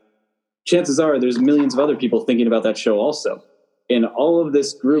time, chances are there's millions of other people thinking about that show also. And all of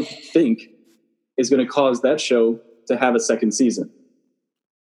this group think is going to cause that show to have a second season.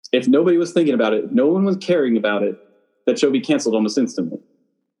 If nobody was thinking about it, no one was caring about it, that show would be canceled almost instantly.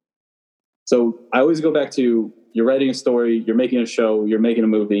 So I always go back to, you're writing a story, you're making a show, you're making a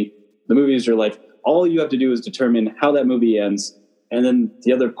movie. The movie is your life. All you have to do is determine how that movie ends. And then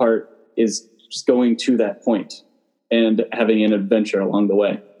the other part is just going to that point and having an adventure along the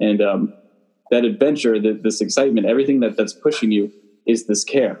way. And that adventure, this excitement, everything that's pushing you is this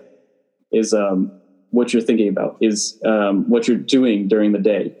care, is what you're thinking about, is what you're doing during the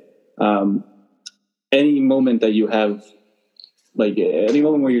day. Any moment that you have, like any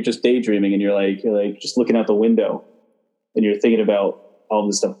moment where you're just daydreaming and you're like just looking out the window and you're thinking about all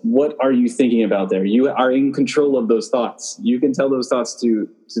this stuff. What are you thinking about there? You are in control of those thoughts. You can tell those thoughts to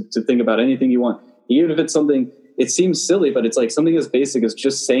think about anything you want. Even if it's something, it seems silly, but it's like something as basic as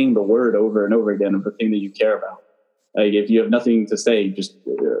just saying the word over and over again of the thing that you care about. Like if you have nothing to say, just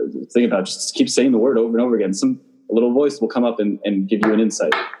think about, just keep saying the word over and over again. A little voice will come up and give you an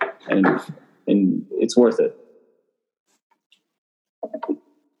insight. And and it's worth it.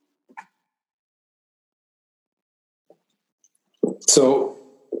 So,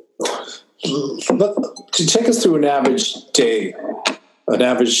 to take us through an average day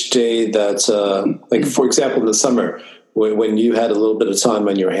that, like, for example, in the summer, when you had a little bit of time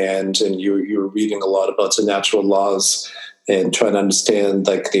on your hand and you were reading a lot about the natural laws and trying to understand,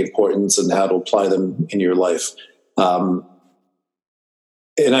 like, the importance and how to apply them in your life. And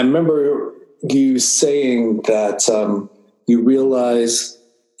I remember you saying that you realize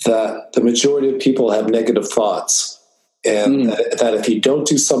that the majority of people have negative thoughts, and that if you don't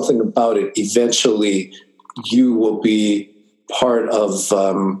do something about it, eventually you will be part of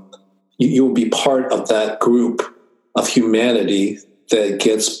you will be part of that group of humanity that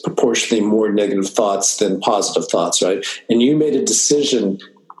gets proportionally more negative thoughts than positive thoughts, right? And you made a decision,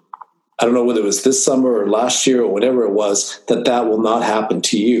 I don't know whether it was this summer or last year or whatever it was, that will not happen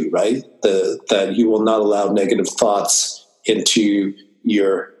to you, right? That you will not allow negative thoughts into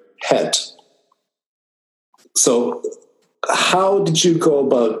your head. So how did you go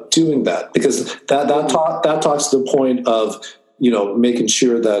about doing that? Because that talks to the point of, making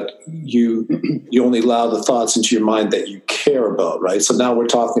sure that you only allow the thoughts into your mind that you care about, right? So now we're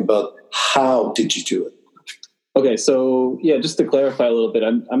talking about how did you do it? Okay, so just to clarify a little bit,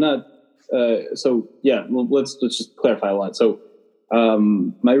 I'm not. Let's just clarify a lot. So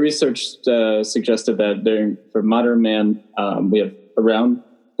my research suggested that for modern man, we have around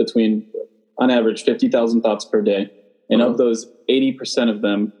between, on average, 50,000 thoughts per day. And of those, 80% of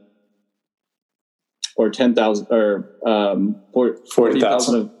them, or 10,000, or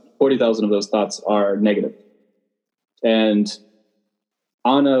 40,000 of those thoughts are negative. And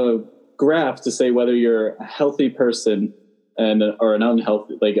on a graph to say whether you're a healthy person or an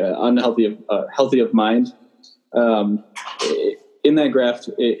unhealthy, healthy of mind, in that graph,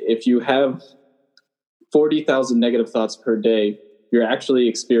 if you have 40,000 negative thoughts per day, you're actually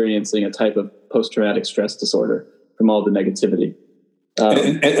experiencing a type of post-traumatic stress disorder from all the negativity.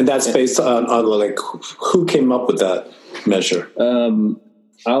 And that's based on like, who came up with that measure?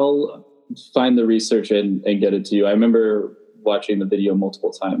 I'll find the research and get it to you. I remember watching the video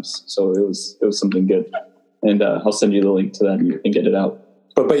multiple times, so it was something good. And I'll send you the link to that and you can get it out.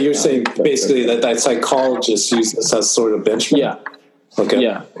 But you're saying basically that psychologists use this as sort of benchmark? Yeah. Okay.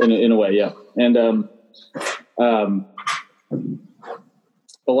 Yeah, in a way, yeah. And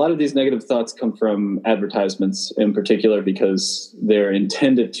a lot of these negative thoughts come from advertisements in particular because they're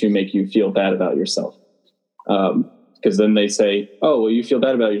intended to make you feel bad about yourself. Because then they say, oh, well, you feel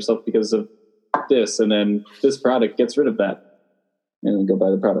bad about yourself because of this, and then this product gets rid of that. And then go buy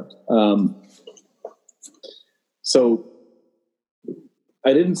the product. So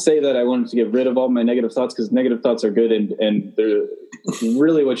I didn't say that I wanted to get rid of all my negative thoughts, because negative thoughts are good, and they're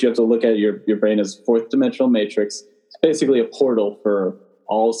really what you have to look at your brain as fourth dimensional matrix. It's basically a portal for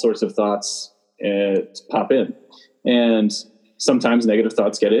all sorts of thoughts to pop in. And sometimes negative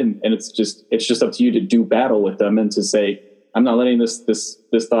thoughts get in, and it's just up to you to do battle with them and to say, I'm not letting this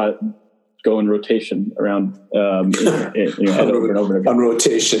thought go in rotation around over and over again. On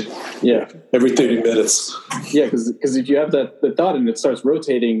rotation. Yeah. Every 30 minutes. Yeah, because if you have the thought and it starts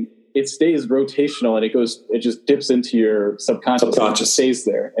rotating, it stays rotational, and it just dips into your subconscious. And it stays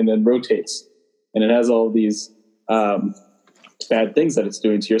there and then rotates. And it has all these bad things that it's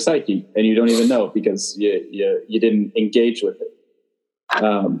doing to your psyche, and you don't even know because you didn't engage with it.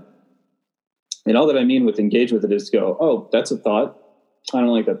 And all that I mean with engage with it is go, oh, that's a thought. I don't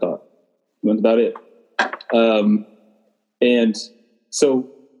like that thought. That's about it. And so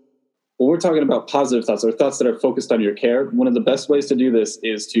when we're talking about positive thoughts or thoughts that are focused on your care, one of the best ways to do this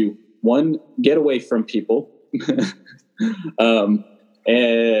is to, one, get away from people. Because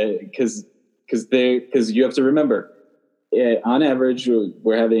you have to remember, on average,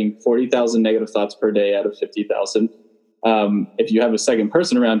 we're having 40,000 negative thoughts per day out of 50,000. If you have a second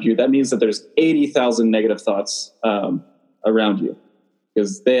person around you, that means that there's 80,000 negative thoughts around you,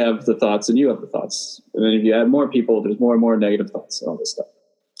 because they have the thoughts and you have the thoughts. And then if you add more people, there's more and more negative thoughts and all this stuff.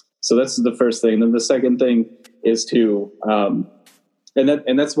 So that's the first thing. And then the second thing is to,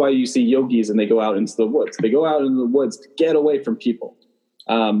 and that's why you see yogis and they go out into the woods. They go out into the woods to get away from people.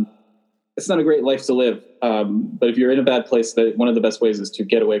 It's not a great life to live. But if you're in a bad place, one of the best ways is to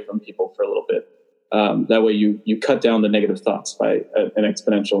get away from people for a little bit. That way you cut down the negative thoughts by an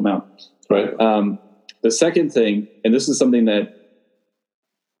exponential amount. Right. The second thing, and this is something that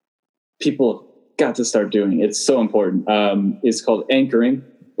people got to start doing, it's so important, is called anchoring.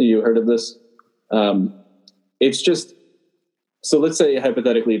 You heard of this? It's just, so let's say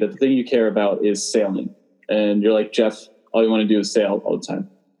hypothetically that the thing you care about is sailing, and you're like, Jeff, all you want to do is sail all the time.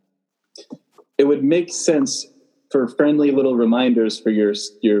 it would make sense for friendly little reminders for your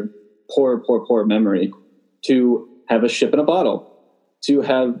poor memory to have a ship in a bottle, to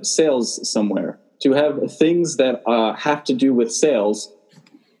have sails somewhere, to have things that have to do with sails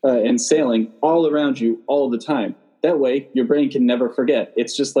and sailing all around you all the time. That way, your brain can never forget.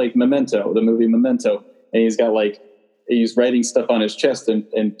 It's just like Memento, the movie Memento, and he's writing stuff on his chest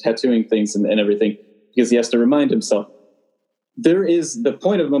and tattooing things and everything because he has to remind himself. The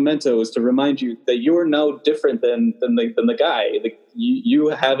point of Memento is to remind you that you're now different than the guy. You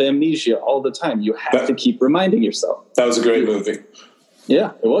have amnesia all the time. You have to keep reminding yourself. That was a great movie.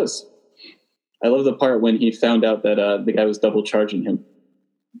 Yeah, it was. I love the part when he found out that the guy was double charging him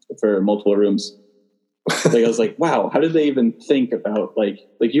for multiple rooms. I was like, wow, how did they even think about like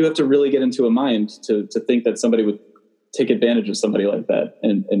you have to really get into a mind to think that somebody would take advantage of somebody like that,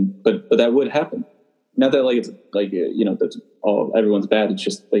 but that would happen. Not that it's that's all everyone's bad. It's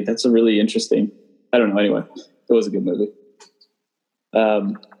just that's a really interesting. I don't know. Anyway, it was a good movie.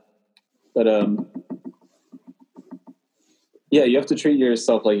 Yeah, you have to treat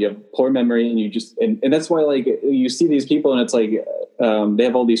yourself like you have poor memory, and you just and that's why you see these people, and it's they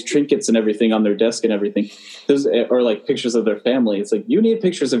have all these trinkets and everything on their desk and everything. Those or pictures of their family. It's you need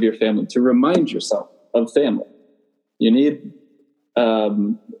pictures of your family to remind yourself of family. You need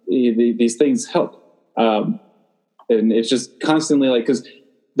these things help, and it's just constantly because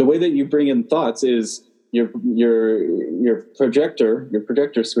the way that you bring in thoughts is your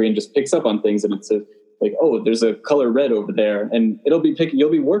projector screen just picks up on things, and it's oh, there's a color red over there, and you'll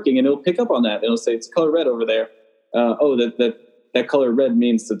be working, and it'll pick up on that, and it'll say it's color red over there. That color red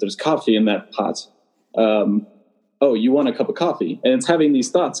means that there's coffee in that pot. Oh, you want a cup of coffee, and it's having these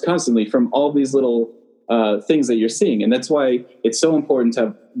thoughts constantly from all these little things that you're seeing, and that's why it's so important to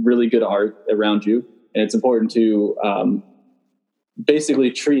have really good art around you, and it's important to basically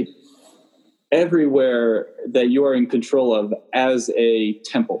treat everywhere that you are in control of as a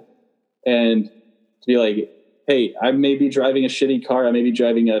temple, and to be hey, I may be driving a shitty car. I may be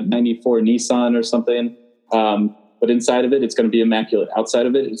driving a 94 Nissan or something. But inside of it, it's going to be immaculate. Outside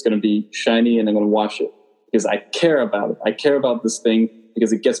of it, it's going to be shiny, and I'm going to wash it because I care about it. I care about this thing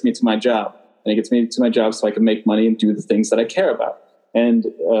because it gets me to my job, and it gets me to my job so I can make money and do the things that I care about. And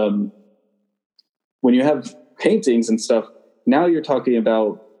when you have paintings and stuff, now you're talking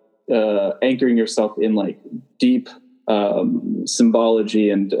about anchoring yourself in deep symbology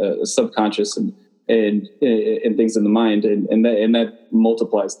and subconscious and things in the mind, and that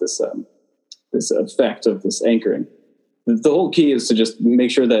multiplies this effect of this anchoring. The whole key is to just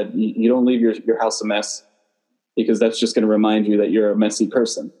make sure that you don't leave your house a mess, because that's just going to remind you that you're a messy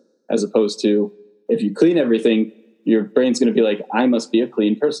person, as opposed to if you clean everything, your brain's going to be I must be a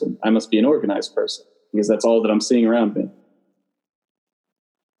clean person. I must be an organized person, because that's all that I'm seeing around me.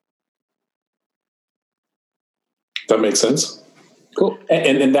 That makes sense. Cool.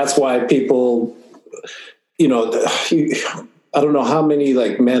 And that's why people, I don't know how many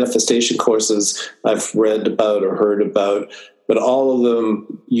manifestation courses I've read about or heard about, but all of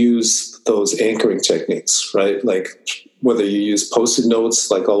them use those anchoring techniques, right? Whether you use Post-it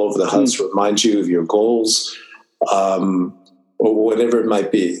notes all over the house to remind you of your goals, or whatever it might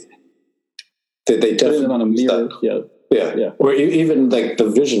be. They definitely put it on a mirror. Yeah. Or even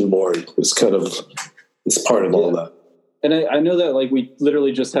the vision board is kind of is part of all that. And I know that we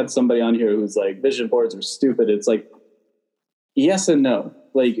literally just had somebody on here who's vision boards are stupid. It's yes and no.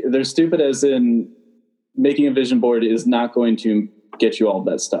 They're stupid as in making a vision board is not going to get you all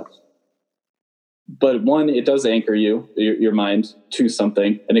that stuff. But one, it does anchor your mind to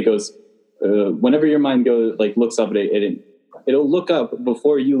something, and it goes whenever your mind goes looks up at it, it'll look up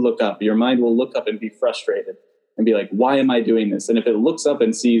before you look up. Your mind will look up and be frustrated and be why am I doing this? And if it looks up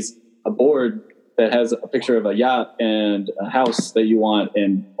and sees a board that has a picture of a yacht and a house that you want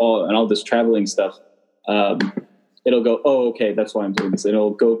and all this traveling stuff, it'll go, oh, okay, that's why I'm doing this. And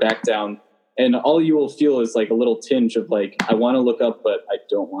it'll go back down, and all you will feel is a little tinge of I want to look up, but I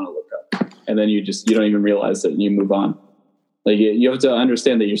don't want to look up. And then you don't even realize it, and you move on. You have to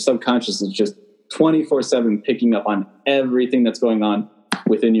understand that your subconscious is just 24/7 picking up on everything that's going on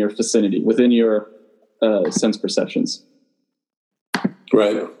within your vicinity, within your sense perceptions.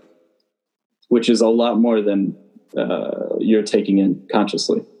 Right. Which is a lot more than you're taking in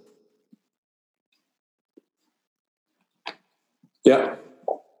consciously. Yeah.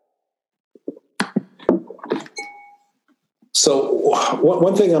 So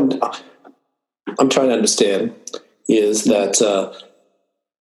one thing I'm trying to understand is that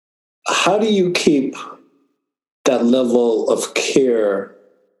how do you keep that level of care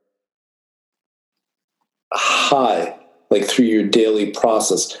high like through your daily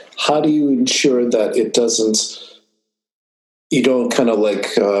process, how do you ensure that you don't kind of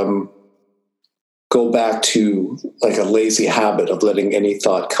like go back to like a lazy habit of letting any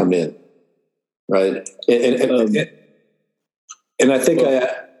thought come in, right? And I think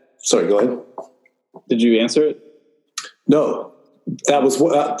sorry, go ahead. Did you answer it? No, that was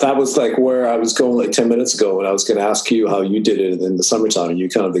like where I was going like 10 minutes ago when I was going to ask you how you did it in the summertime. You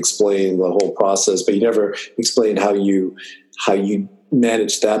kind of explained the whole process, but you never explained how you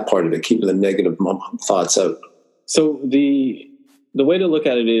managed that part of it, keeping the negative thoughts out. So the way to look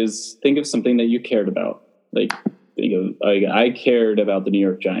at it is think of something that you cared about. Like I cared about the New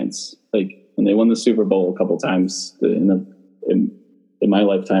York Giants. Like when they won the Super Bowl a couple times in my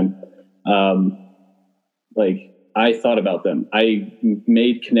lifetime. Like I thought about them. I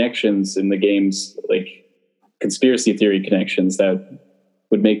made connections in the games, like conspiracy theory connections that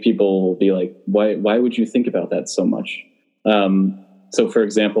would make people be like, why would you think about that so much? So for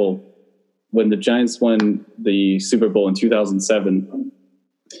example, when the Giants won the Super Bowl in 2007,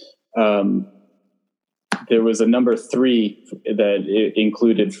 there was a number 3 that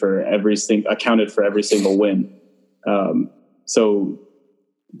accounted for every single win. So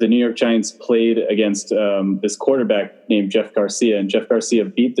the New York Giants played against this quarterback named Jeff Garcia, and Jeff Garcia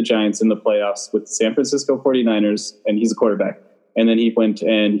beat the Giants in the playoffs with the San Francisco 49ers, and he's a quarterback. And then he went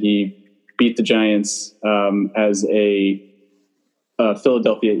and he beat the Giants as a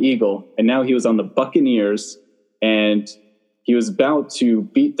Philadelphia Eagle, and now he was on the Buccaneers, and he was about to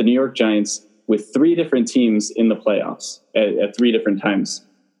beat the New York Giants with 3 different teams in the playoffs at 3 different times.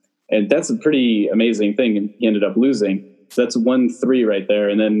 And that's a pretty amazing thing, and he ended up losing. So that's 1-3 right there.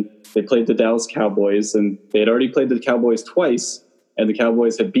 And then they played the Dallas Cowboys, and they had already played the Cowboys twice, and the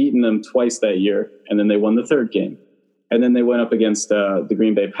Cowboys had beaten them twice that year, and then they won the 3rd game. And then they went up against the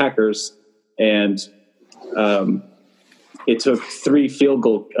Green Bay Packers, and it took 3 field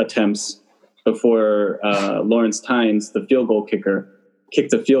goal attempts before Lawrence Tynes, the field goal kicker,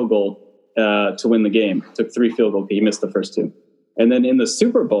 kicked a field goal to win the game. It took 3 field goals. He missed the first 2. And then in the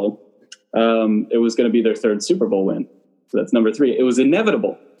Super Bowl, it was going to be their 3rd Super Bowl win. So that's number 3. It was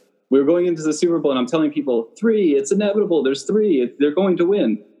inevitable. We were going into the Super Bowl, and I'm telling people, 3, it's inevitable. There's 3. They're going to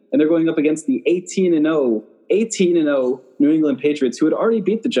win. And they're going up against the 18-0 New England Patriots, who had already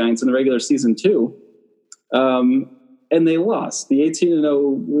beat the Giants in the regular season too. And they lost. The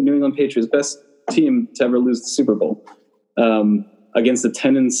 18-0 New England Patriots, best team to ever lose the Super Bowl, against the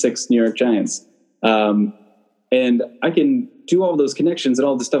 10-6 New York Giants. And I can do all those connections and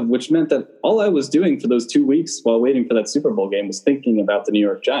all this stuff, which meant that all I was doing for those 2 weeks while waiting for that Super Bowl game was thinking about the New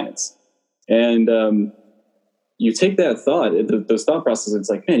York Giants. And you take that thought, those thought processes, it's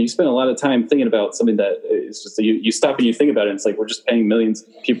like, man, you spend a lot of time thinking about something that is just, you stop and you think about it, and it's like, we're just paying millions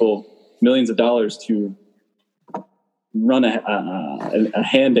of dollars to run a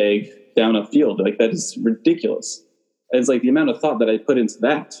hand egg down a field. Like, that is ridiculous. And it's like the amount of thought that I put into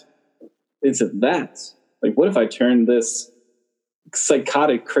that. Like, what if I turned this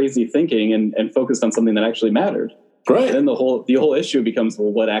psychotic, crazy thinking and focused on something that actually mattered? Right. And then the whole issue becomes,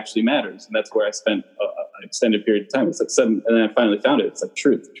 well, what actually matters? And that's where I spent an extended period of time. It's like 7, and then I finally found it. It's like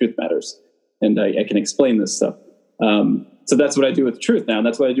truth matters. And I can explain this stuff. So that's what I do with truth now. And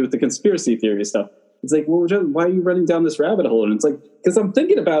that's what I do with the conspiracy theory stuff. It's like, well, why are you running down this rabbit hole? And it's like, because I'm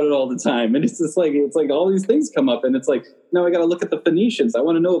thinking about it all the time. And it's just like, all these things come up, and it's like, now I got to look at the Phoenicians. I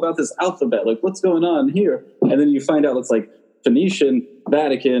want to know about this alphabet. Like, what's going on here? And then you find out it's like Phoenician,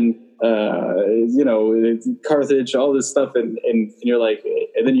 Vatican, Carthage, all this stuff. And you're like,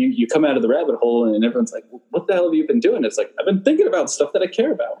 and then you come out of the rabbit hole, and everyone's like, well, what the hell have you been doing? It's like, I've been thinking about stuff that I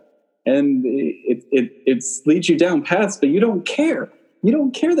care about. And it leads you down paths, but you don't care. You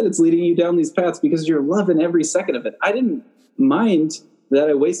don't care that it's leading you down these paths because you're loving every second of it. I didn't mind that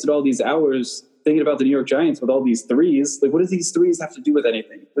I wasted all these hours thinking about the New York Giants with all these threes. Like, what does these threes have to do with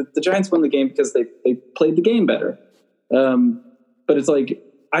anything? The Giants won the game because they played the game better. But it's like,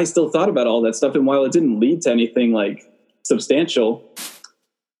 I still thought about all that stuff. And while it didn't lead to anything like substantial,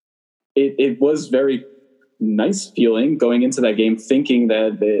 it was very nice feeling going into that game, thinking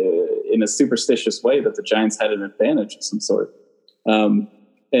that in a superstitious way that the Giants had an advantage of some sort.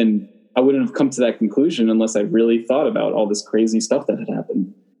 And I wouldn't have come to that conclusion unless I really thought about all this crazy stuff that had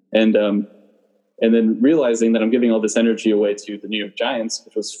happened. And then realizing that I'm giving all this energy away to the New York Giants,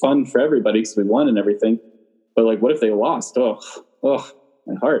 which was fun for everybody because we won and everything. But like, what if they lost? Oh,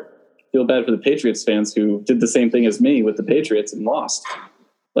 my heart. I feel bad for the Patriots fans who did the same thing as me with the Patriots and lost.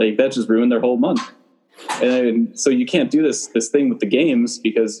 Like, that just ruined their whole month. And so you can't do this thing with the games,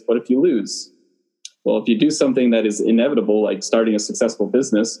 because what if you lose? Well, if you do something that is inevitable, like starting a successful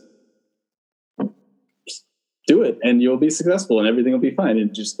business, just do it and you'll be successful and everything will be fine,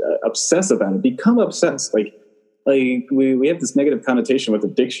 and just obsess about it. Become obsessed. Like we have this negative connotation with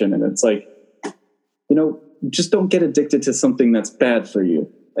addiction, and it's like, just don't get addicted to something that's bad for you,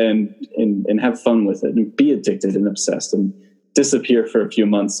 and have fun with it, and be addicted and obsessed, and disappear for a few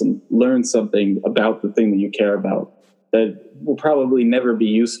months and learn something about the thing that you care about that will probably never be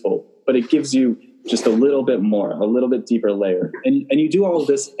useful, but it gives you just a little bit more, a little bit deeper layer. And you do all of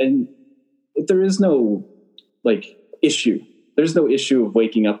this, and there is no issue. There's no issue of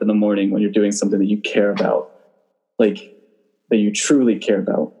waking up in the morning when you're doing something that you care about, that you truly care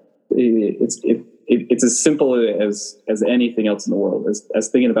about. It's as simple as anything else in the world, as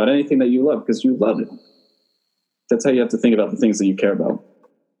thinking about anything that you love because you love it. That's how you have to think about the things that you care about.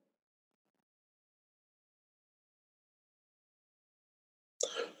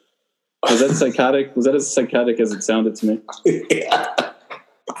 Was that psychotic? Was that as psychotic as it sounded to me? Yeah.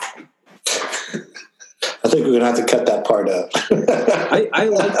 I think we're going to have to cut that part out. I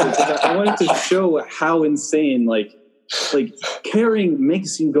liked it because I wanted to show how insane, caring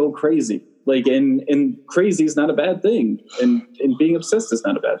makes you go crazy. And crazy is not a bad thing. And being obsessed is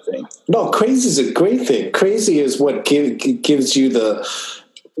not a bad thing. No, crazy is a great thing. Crazy is what gives you the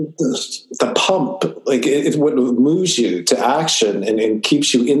pump. It's what moves you to action and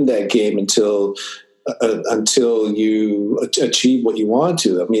keeps you in that game until you achieve what you want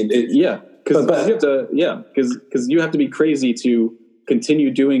to. I mean, because you have to be crazy to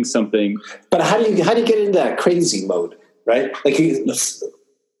continue doing something. But how do you get into that crazy mode, right?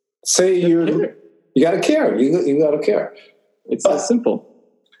 Say you got to care. You got to care. It's that simple.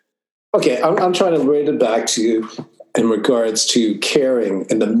 Okay, I'm trying to relate it back to you in regards to caring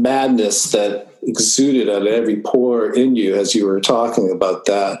and the madness that exuded out of every pore in you as you were talking about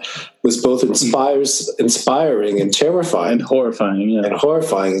that was both inspiring and terrifying. And horrifying, yeah. And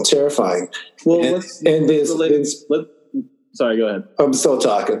horrifying and terrifying. Well, sorry, go ahead. I'm still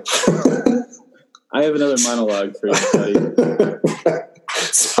talking. I have another monologue for you.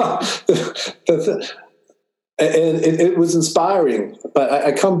 And it was inspiring, but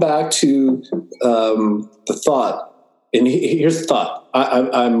I come back to the thought. And here's the thought: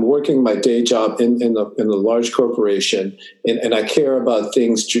 I'm working my day job in a large corporation, and I care about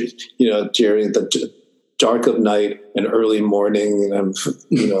things, during the dark of night and early morning, and I'm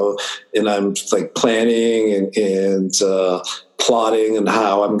planning and plotting and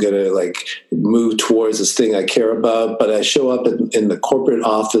how I'm going to move towards this thing I care about. But I show up in the corporate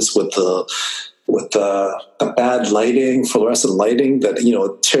office with the bad lighting, fluorescent lighting that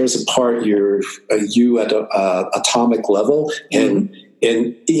tears apart you at a atomic level, and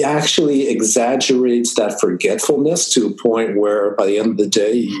it actually exaggerates that forgetfulness to a point where by the end of the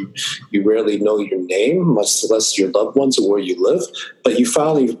day you rarely know your name, much less your loved ones or where you live, but you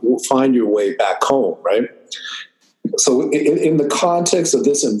finally find your way back home, right? So in the context of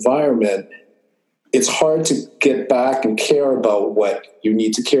this environment, it's hard to get back and care about what you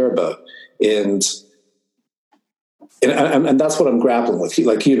need to care about. And that's what I'm grappling with.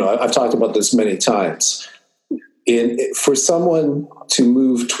 I've talked about this many times. And for someone to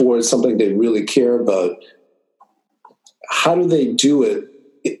move towards something they really care about, how do they do it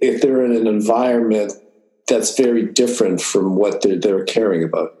if they're in an environment that's very different from what they're caring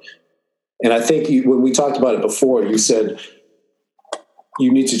about? And I think when we talked about it before, you said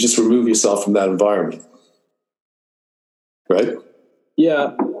you need to just remove yourself from that environment, right?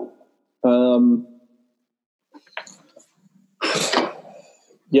 Yeah.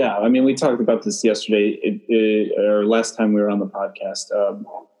 Yeah, I mean, we talked about this yesterday, or last time we were on the podcast.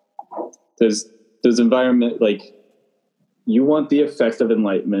 There's environment, you want the effect of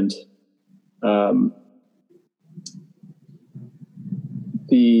enlightenment.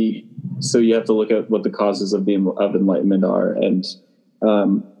 So you have to look at what the causes of enlightenment are, and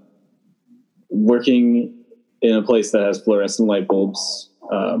working in a place that has fluorescent light bulbs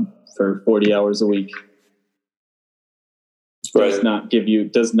for 40 hours a week does not give you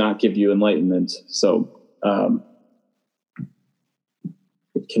enlightenment. So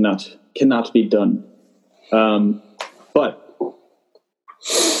it cannot be done.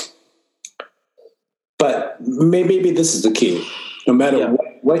 But maybe this is the key. No matter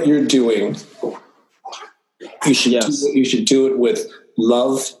what you're doing, you should do it with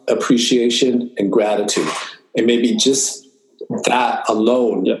love, appreciation, and gratitude. And maybe just that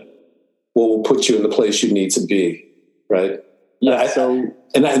alone will put you in the place you need to be, right? Yeah.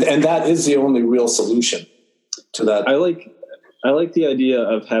 And that is the only real solution to that. I like the idea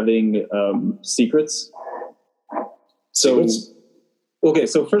of having secrets. Okay.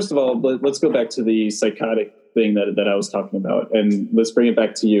 So first of all, let's go back to the psychotic thing that I was talking about, and let's bring it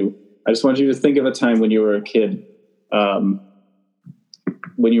back to you. I just want you to think of a time when you were a kid,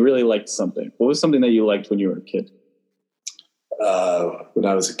 when you really liked something. What was something that you liked when you were a kid? When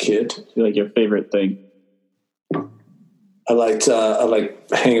I was a kid, Like your favorite thing? I like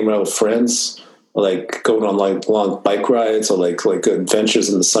hanging around with friends. I like going on like long bike rides or like adventures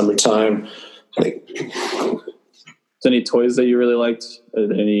in the summertime. Like, Any toys that you really liked?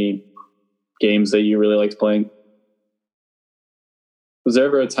 Any games that you really liked playing? Was there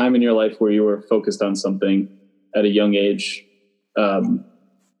ever a time in your life where you were focused on something at a young age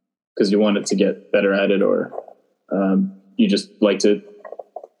because you wanted to get better at it, or you just liked it?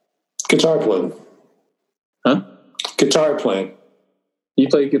 Guitar playing. Huh? Guitar playing. You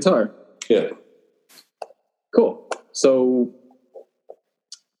play guitar? Yeah. Cool. So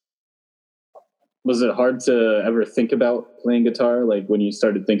was it hard to ever think about playing guitar? Like when you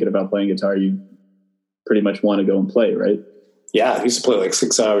started thinking about playing guitar, you pretty much want to go and play, right? Yeah, I used to play like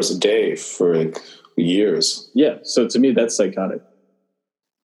 6 hours a day for like years. Yeah. So to me, that's psychotic.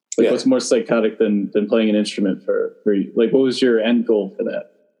 Like, what's more psychotic than playing an instrument for you? Like, what was your end goal for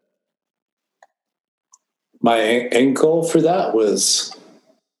that? My end goal for that was,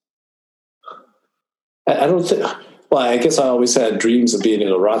 I don't think, well, I guess I always had dreams of being in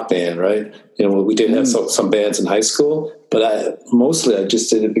a rock band, right? You know, we did have some bands in high school, but I just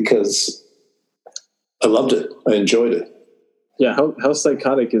did it because I loved it. I enjoyed it. Yeah. How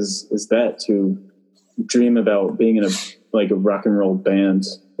psychotic is that to dream about being in a rock and roll band?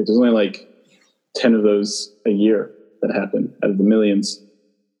 Like, there's only like 10 of those a year that happen out of the millions.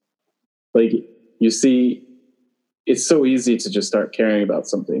 Like, you see, it's so easy to just start caring about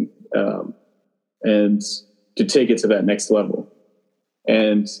something and to take it to that next level.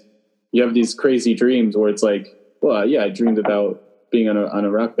 And you have these crazy dreams where it's like, well, yeah, I dreamed about being on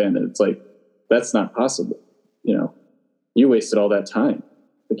a rock band, and it's like, that's not possible. You know, you wasted all that time.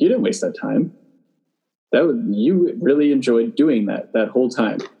 Like, you didn't waste that time. You really enjoyed doing that whole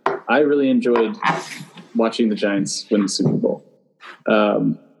time. I really enjoyed watching the Giants win the Super Bowl.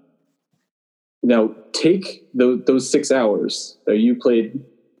 Now take those 6 hours that you played,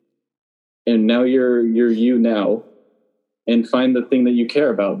 and now you're you now, and find the thing that you care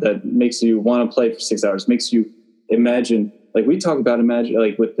about that makes you want to play for 6 hours, makes you imagine. Like we talk about imagine,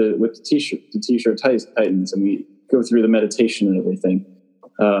 like with the t-shirt Titans, and we go through the meditation and everything.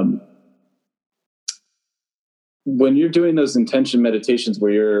 When you're doing those intention meditations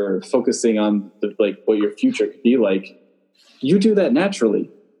where you're focusing on what your future could be like, you do that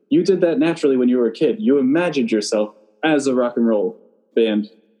naturally. You did that naturally when you were a kid. You imagined yourself as a rock and roll band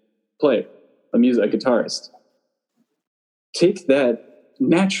player, a guitarist. Take that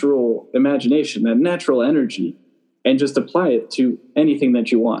natural imagination, that natural energy, and just apply it to anything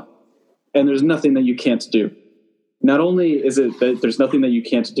that you want. And there's nothing that you can't do. Not only is it that there's nothing that you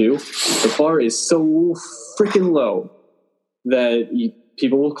can't do, the bar is so freaking low that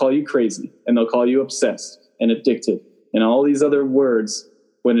people will call you crazy, and they'll call you obsessed and addicted and all these other words,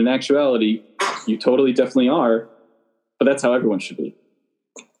 when in actuality, you totally definitely are, but that's how everyone should be.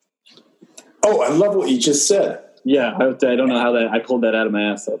 Oh, I love what you just said. Yeah, I don't know how I pulled that out of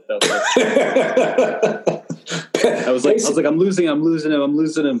my ass. I was like, I'm losing him.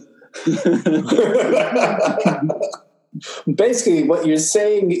 Basically, what you're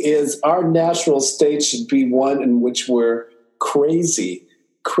saying is our natural state should be one in which we're crazy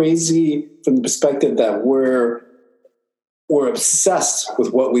from the perspective that we're obsessed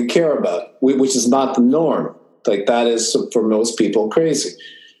with what we care about, which is not the norm. Like, that is, for most people, crazy.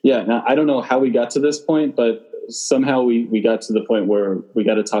 Yeah, now, I don't know how we got to this point, but somehow we got to the point where we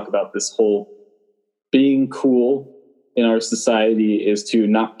got to talk about this whole being cool in our society is to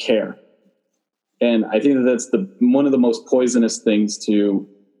not care. And I think that's one of the most poisonous things to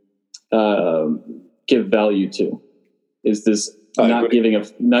give value to, is this not giving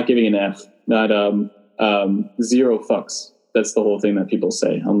an F, not zero fucks. That's the whole thing that people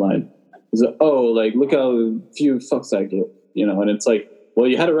say online. Is like, look how few fucks I give, and it's like, well,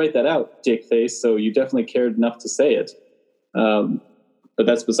 you had to write that out, dick face, so you definitely cared enough to say it. But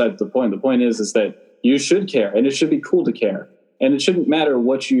that's besides the point. The point is that you should care, and it should be cool to care. And it shouldn't matter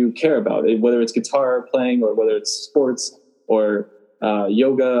what you care about, whether it's guitar playing or whether it's sports or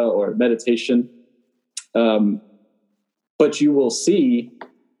yoga or meditation. But you will see,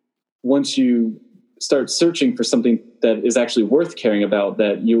 once you start searching for something that is actually worth caring about,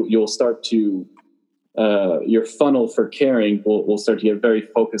 that you'll start to, your funnel for caring will start to get very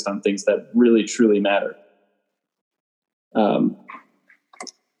focused on things that really, truly matter.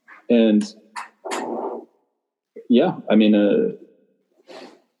 And yeah, I mean,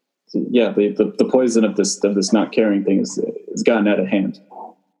 the poison of this not caring thing has gotten out of hand.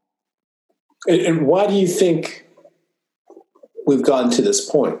 And why do you think we've gotten to this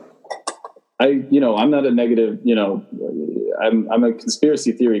point? I'm not a negative, I'm a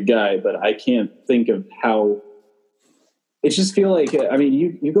conspiracy theory guy, but I can't think of how. It just feel like, I mean,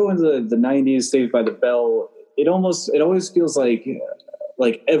 you go into the 90s, Saved by the Bell. It always feels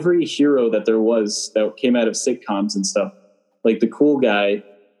like every hero that there was that came out of sitcoms and stuff, like the cool guy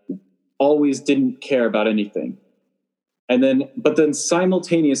always didn't care about anything. But then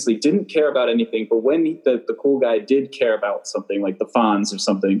simultaneously didn't care about anything. But when the cool guy did care about something, like the Fonz or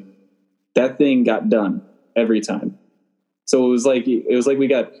something, that thing got done every time. So it was like we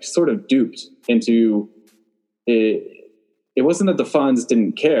got sort of duped into it. It wasn't that the Fonz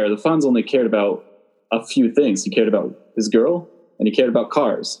didn't care. The Fonz only cared about a few things. He cared about his girl and he cared about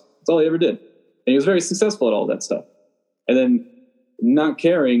cars. That's all he ever did. And he was very successful at all that stuff. And then not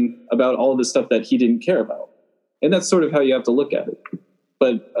caring about all the stuff that he didn't care about. And that's sort of how you have to look at it.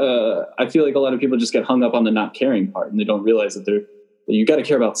 But I feel like a lot of people just get hung up on the not caring part, and they don't realize that you got to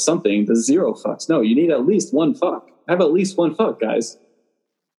care about something. The zero fucks. No, you need at least one fuck. Have at least one fuck, guys.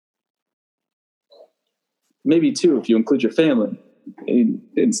 Maybe two if you include your family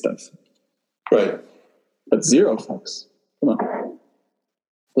and stuff. Right. But zero fucks. Come on.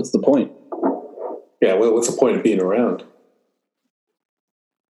 What's the point? Yeah, well, what's the point of being around?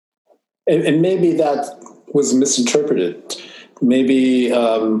 And maybe that was misinterpreted. Maybe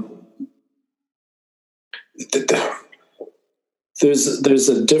there's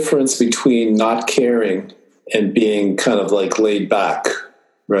a difference between not caring and being kind of like laid back,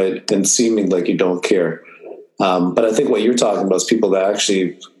 right? And seeming like you don't care. But I think what you're talking about is people that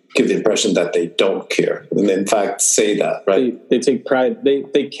actually give the impression that they don't care, and they in fact say that, right? They take pride.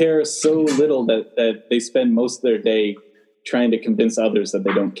 They care so little that they spend most of their day trying to convince others that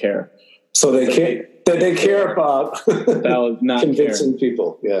they don't care. So they care about not convincing caring.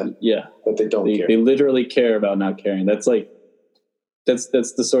 People, yeah, but they don't care. They literally care about not caring. That's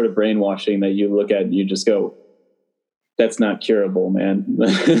the sort of brainwashing that you look at and you just go, "That's not curable, man.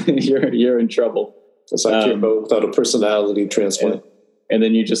 You're in trouble." It's not curable without a personality transplant. And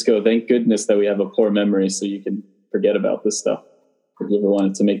then you just go, "Thank goodness that we have a poor memory, so you can forget about this stuff if you ever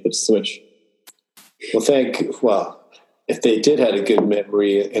wanted to make the switch." Well, if they did have a good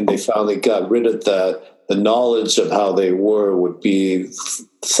memory and they finally got rid of that, the knowledge of how they were would be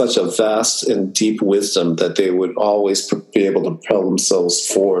such a vast and deep wisdom that they would always be able to propel themselves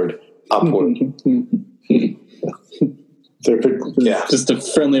forward, upward. Just a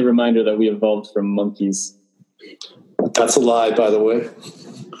friendly reminder that we evolved from monkeys. That's a lie, by the way.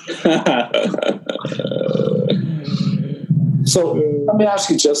 So let me ask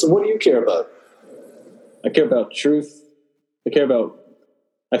you, Justin, what do you care about? I care about truth.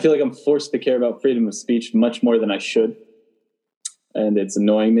 I feel like I'm forced to care about freedom of speech much more than I should. And it's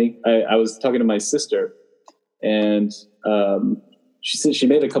annoying me. I was talking to my sister, and she said she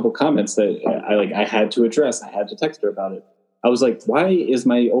made a couple comments that I had to address. I had to text her about it. I was like, why is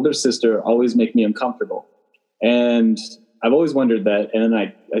my older sister always make me uncomfortable? And I've always wondered that. And then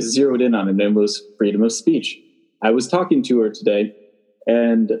I zeroed in on it, and it was freedom of speech. I was talking to her today,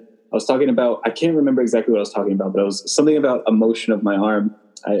 and I was talking about, I can't remember exactly what I was talking about, but it was something about a motion of my arm.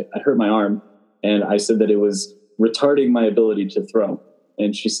 I hurt my arm, and I said that it was retarding my ability to throw.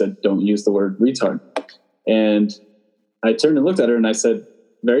 And she said, don't use the word retard. And I turned and looked at her, and I said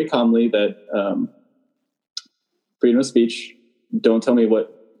very calmly that freedom of speech, don't tell me what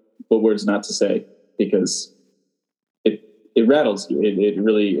words not to say, because it rattles you. It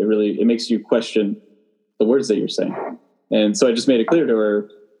really makes you question the words that you're saying. And so I just made it clear to her.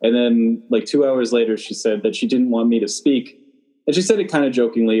 And then like 2 hours later, she said that she didn't want me to speak. And she said it kind of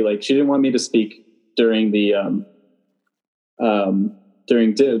jokingly, like she didn't want me to speak during the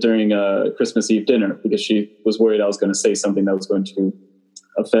during Christmas Eve dinner, because she was worried I was going to say something that was going to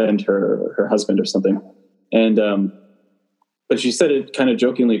offend her husband or something. And but she said it kind of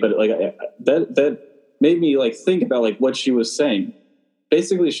jokingly, but like that made me like think about like what she was saying.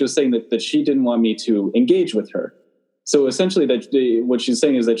 Basically, she was saying that she didn't want me to engage with her. So essentially, what she's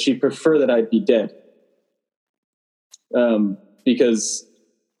saying is that she preferred that I'd be dead, because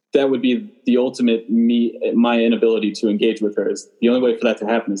that would be the ultimate my inability to engage with her. Is the only way for that to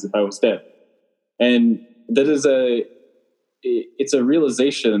happen is if I was dead. And that is it's a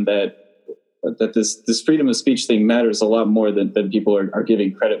realization that this freedom of speech thing matters a lot more than people are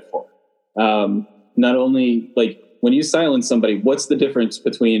giving credit for. Not only like when you silence somebody, what's the difference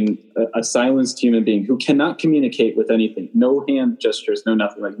between a silenced human being who cannot communicate with anything, no hand gestures, no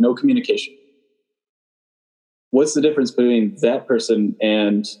nothing, like no communication? What's the difference between that person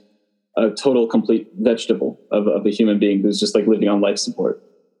and a total complete vegetable of a human being who's just like living on life support?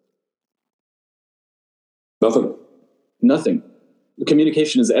 Nothing.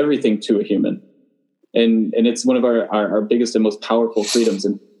 Communication is everything to a human. And it's one of our biggest and most powerful freedoms.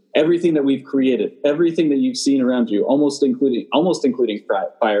 And everything that we've created, everything that you've seen around you, almost including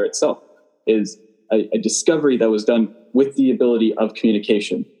fire itself, is a discovery that was done with the ability of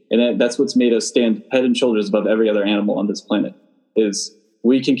communication. And that's what's made us stand head and shoulders above every other animal on this planet, is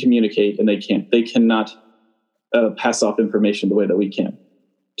we can communicate and they can't. They cannot pass off information the way that we can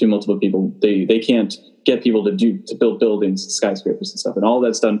to multiple people. They can't get people to build buildings, skyscrapers and stuff. And all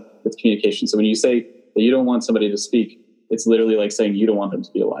that's done with communication. So when you say that you don't want somebody to speak, it's literally like saying you don't want them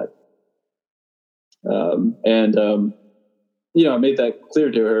to be alive. I made that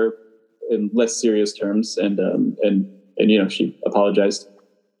clear to her in less serious terms, and she apologized,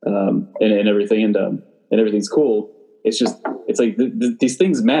 and everything, and everything's cool. It's like these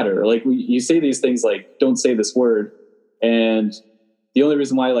things matter. Like you say these things like, don't say this word. And the only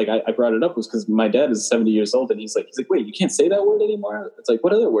reason why I brought it up was because my dad is 70 years old, and he's like, wait, you can't say that word anymore? It's like,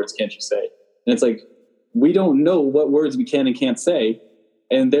 what other words can't you say? And it's like, we don't know what words we can and can't say.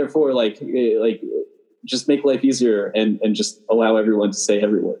 And therefore just make life easier and just allow everyone to say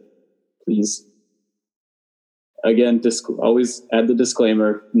every word, please. Again, always add the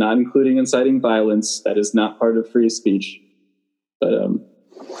disclaimer, not including inciting violence. That is not part of free speech. But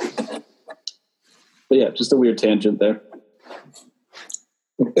yeah, just a weird tangent there.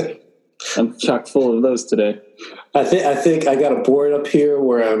 I'm chock full of those today. I think I got a board up here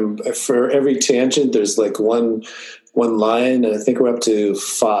where for every tangent there's like one line, and I think we're up to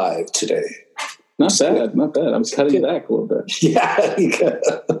 5 today. Not bad. I'm cutting back a little bit. Yeah.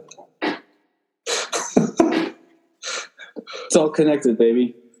 It's all connected,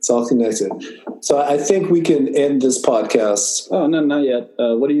 baby. It's all connected. So I think we can end this podcast. Oh, no, not yet.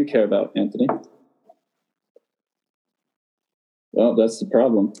 What do you care about, Anthony? Well, that's the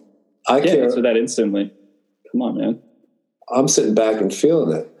problem. I can't answer that instantly. Come on, man. I'm sitting back and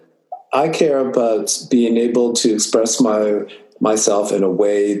feeling it. I care about being able to express myself in a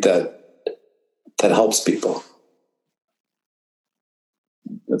way that helps people.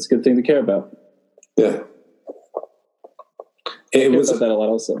 That's a good thing to care about. Yeah. It was about that a lot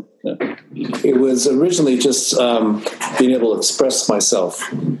also. Yeah. It was originally just being able to express myself.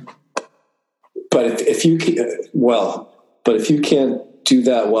 But if you can't do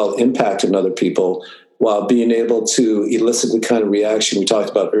that while impacting other people, while being able to elicit the kind of reaction we talked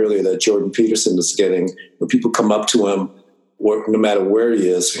about earlier that Jordan Peterson was getting, when people come up to him, no matter where he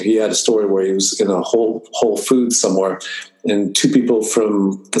is. He had a story where he was in a Whole Foods somewhere, and 2 people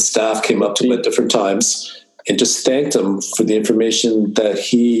from the staff came up to him at different times and just thanked him for the information that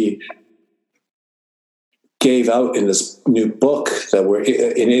he gave out in this new book that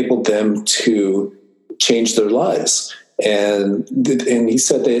enabled them to change their lives. And he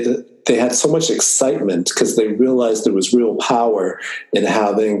said they had so much excitement because they realized there was real power in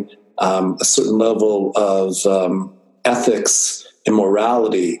having a certain level of ethics and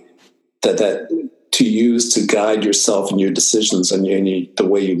morality that to use to guide yourself and your decisions and the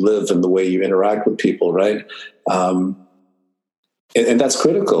way you live and the way you interact with people, right? And that's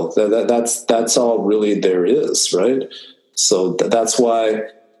critical. That's all really there is, right? So that's why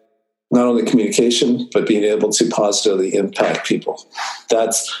not only communication, but being able to positively impact people.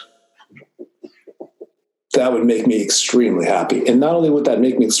 That would make me extremely happy. And not only would that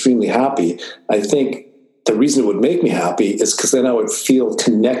make me extremely happy, I think the reason it would make me happy is because then I would feel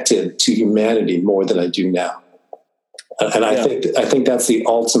connected to humanity more than I do now. And I think that's the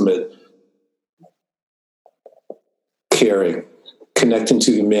ultimate caring, connecting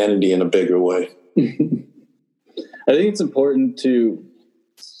to humanity in a bigger way. I think it's important to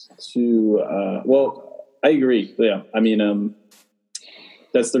I agree. Yeah. I mean,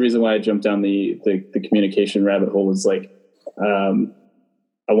 that's the reason why I jumped down the communication rabbit hole, was like,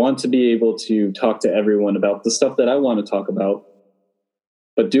 I want to be able to talk to everyone about the stuff that I want to talk about,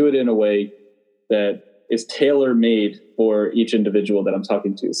 but do it in a way that is tailor-made for each individual that I'm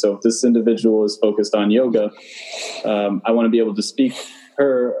talking to. So if this individual is focused on yoga, I want to be able to speak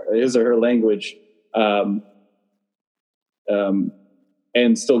his or her language,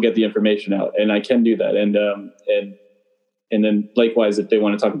 and still get the information out. And I can do that. And then likewise, if they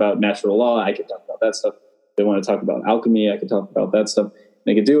want to talk about natural law, I can talk about that stuff. If they want to talk about alchemy, I can talk about that stuff.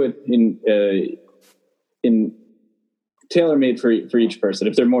 And I can do it in tailor-made for each person.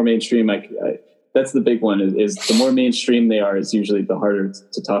 If they're more mainstream, that's the big one, is the more mainstream they are, is usually the harder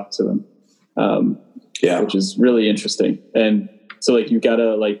to talk to them. Which is really interesting. And so you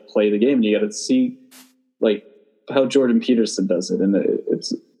gotta play the game, and you gotta see how Jordan Peterson does it. And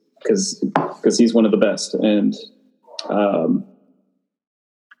it's because he's one of the best, and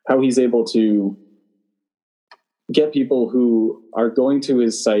how he's able to get people who are going to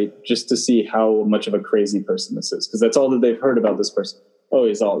his site just to see how much of a crazy person this is, because that's all that they've heard about this person. Oh,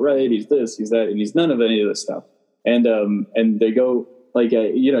 he's all right, he's this, he's that, and he's none of any of this stuff. And they go like,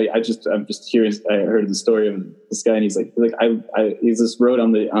 I'm just curious. I heard the story of this guy, and he's like he's just wrote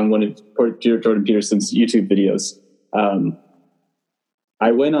on one of Jordan Peterson's YouTube videos.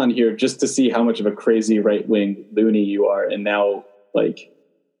 I went on here just to see how much of a crazy right-wing loony you are, and now like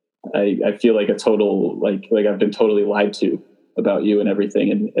I feel like a total like I've been totally lied to about you and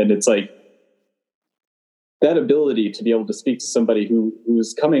everything, and it's like that ability to be able to speak to somebody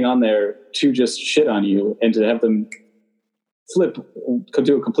who's coming on there to just shit on you and to have them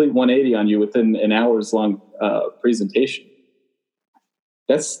do a complete 180 on you within an hour's long presentation.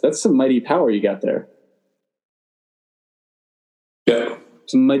 That's some mighty power you got there. Yeah.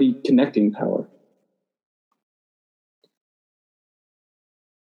 Some mighty connecting power.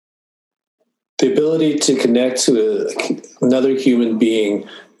 The ability to connect to another human being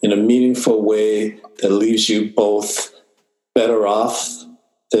in a meaningful way that leaves you both better off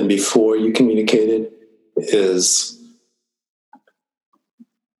than before you communicated is,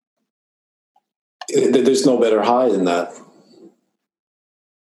 there's no better high than that.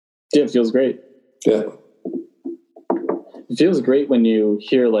 Yeah, it feels great. Yeah. It feels great when you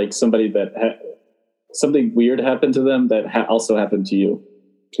hear like somebody that something weird happened to them that also happened to you.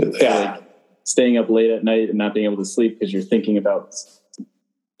 Yeah. Like staying up late at night and not being able to sleep because you're thinking about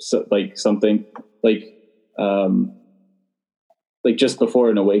something like just before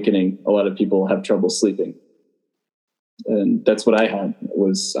an awakening, a lot of people have trouble sleeping. And that's what I had,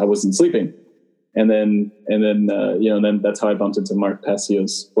 I wasn't sleeping. And then that's how I bumped into Mark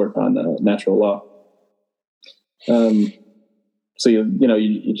Passio's work on natural law. So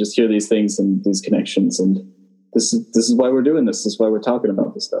you just hear these things and these connections, and this is why we're doing this. This is why we're talking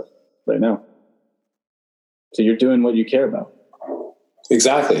about this stuff right now. So you're doing what you care about.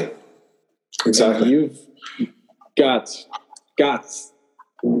 Exactly. And you've got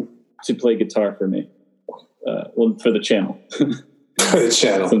to play guitar for me. For the channel. For the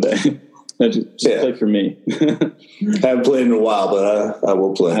channel. Someday. Just play for me. I haven't played in a while, but I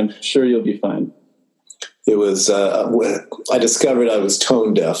will play. I'm sure you'll be fine. It was, I discovered I was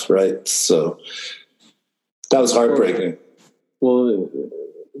tone deaf, right? So that was heartbreaking. Well,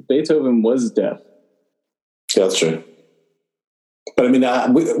 Beethoven was deaf. Yeah, that's true. But I mean,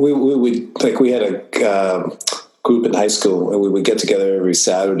 we had a group in high school, and we would get together every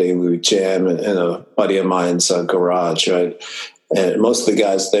Saturday, and we would jam in a buddy of mine's garage, right? And most of the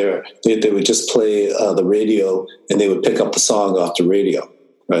guys there, they would just play the radio, and they would pick up the song off the radio,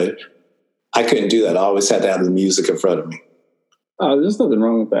 right? I couldn't do that. I always had to have the music in front of me. Oh, there's nothing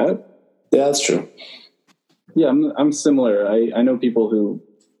wrong with that. Yeah, that's true. Yeah, I'm similar. I know people who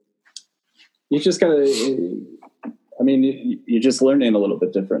you just gotta. I mean, you're just learning a little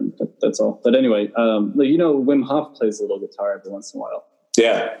bit different. That's all. But anyway, Wim Hof plays a little guitar every once in a while.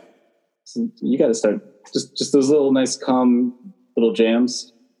 Yeah. So you got to start just those little nice, calm little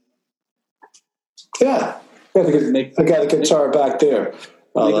jams. Yeah. I got a guitar back there.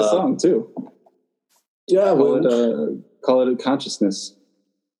 Make a song too. Yeah. Call it a consciousness.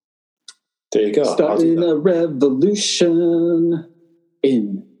 There you go. Starting a revolution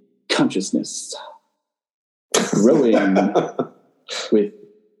in consciousness. Growing with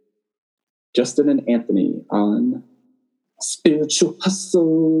Justin and Anthony on Spiritual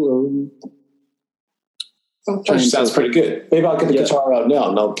Hustle. Sounds pretty good. Maybe I'll get the guitar out now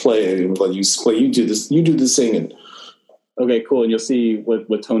and I'll play while you do this. You do the singing. Okay, cool. And you'll see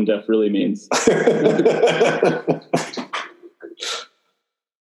what tone deaf really means.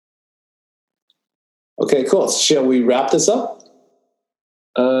 Okay, cool. Shall we wrap this up?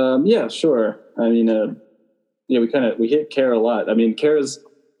 Yeah, sure. I mean, we hit care a lot. I mean, care is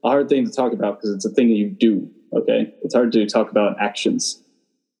a hard thing to talk about because it's a thing that you do. Okay, it's hard to talk about actions.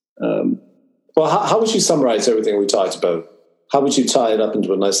 Well, how would you summarize everything we talked about? How would you tie it up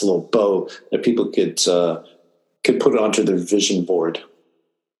into a nice little bow that people could put onto their vision board?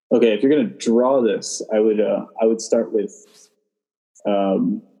 Okay, if you're going to draw this, I would start with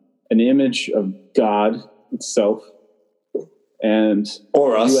an image of God itself, and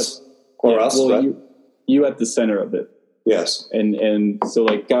or us, right? You at the center of it. Yes. And so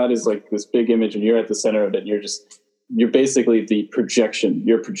like God is like this big image and you're at the center of it. You're basically the projection.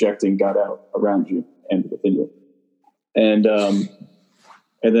 You're projecting God out around you and within you. And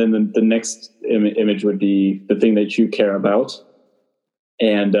then the next image would be the thing that you care about.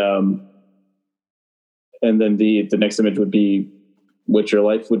 And then the next image would be what your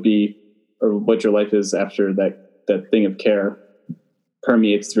life would be, or what your life is after that thing of care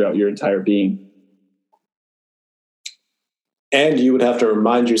permeates throughout your entire being. And you would have to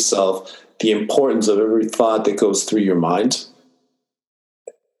remind yourself the importance of every thought that goes through your mind,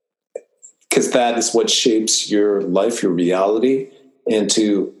 because that is what shapes your life, your reality, and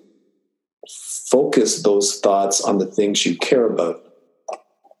to focus those thoughts on the things you care about.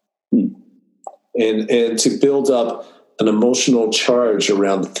 And to build up an emotional charge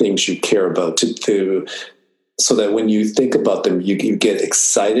around the things you care about, to so that when you think about them, you get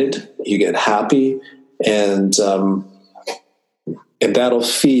excited, you get happy, and that'll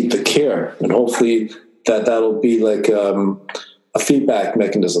feed the care, and hopefully that'll be like a feedback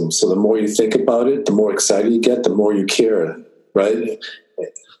mechanism. So the more you think about it, the more excited you get, the more you care, right?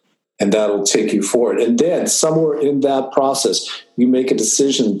 And that'll take you forward. And then somewhere in that process, you make a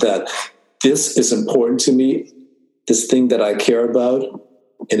decision that this is important to me, this thing that I care about,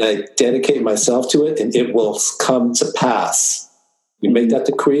 and I dedicate myself to it, and it will come to pass. You make that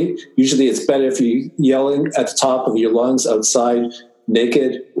decree. Usually it's better if you're yelling at the top of your lungs outside,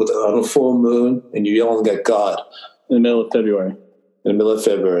 naked, on a full moon, and you're yelling at God. In the middle of February. In the middle of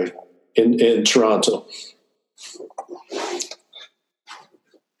February in Toronto.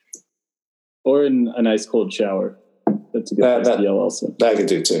 Or in a nice cold shower. That's a good place to yell also. That I could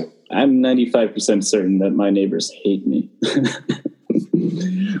do too. I'm 95% certain that my neighbors hate me.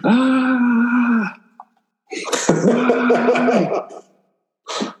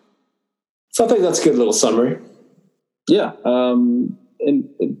 So I think that's a good little summary. Yeah. And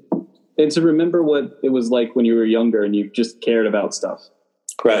to remember what it was like when you were younger and you just cared about stuff.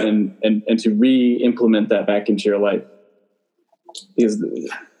 Right. And to re-implement that back into your life. Is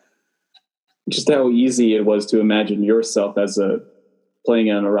just how easy it was to imagine yourself as playing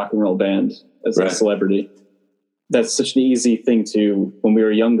in a rock and roll band as a celebrity. That's such an easy thing to, when we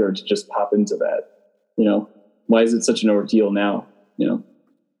were younger, to just pop into that. You know, why is it such an ordeal now? You know,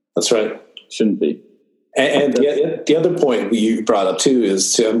 that's right. Shouldn't be. And the other point you brought up too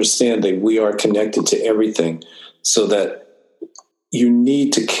is to understand that we are connected to everything, so that you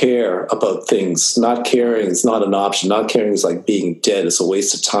need to care about things. Not caring is not an option. Not caring is like being dead. It's a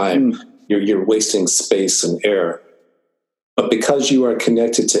waste of time. You're wasting space and air. But because you are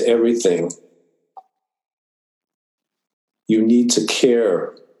connected to everything, you need to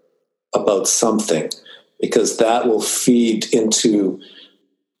care about something, because that will feed into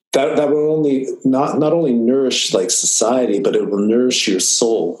that will only not only nourish like society, but it will nourish your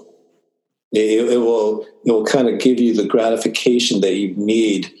soul. It will kind of give you the gratification that you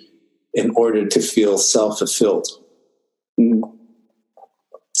need in order to feel self-fulfilled.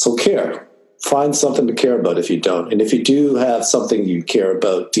 So care. Find something to care about if you don't. And if you do have something you care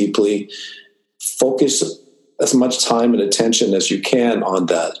about deeply, focus as much time and attention as you can on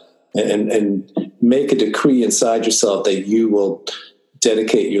that, and make a decree inside yourself that you will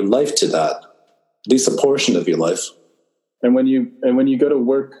dedicate your life to that, at least a portion of your life. And when you go to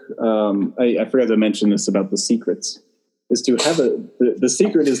work, I forgot to mention this about the secrets, is to have the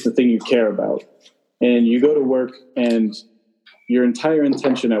secret is the thing you care about. And you go to work and your entire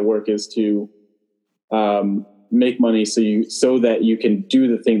intention at work is to make money so that you can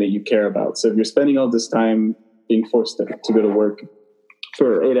do the thing that you care about. So if you're spending all this time being forced to go to work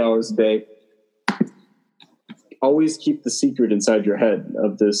for 8 hours a day, always keep the secret inside your head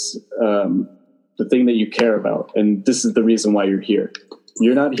of this, the thing that you care about. And this is the reason why you're here.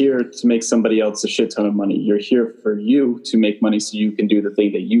 You're not here to make somebody else a shit ton of money. You're here for you to make money so you can do the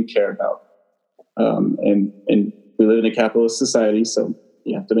thing that you care about. And we live in a capitalist society, so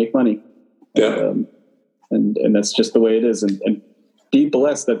you have to make money. Yeah. And that's just the way it is. And be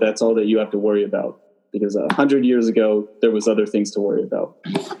blessed that that's all that you have to worry about. Because 100 years ago, there was other things to worry about.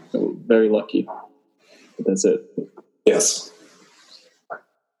 So very lucky. But that's it. Yes.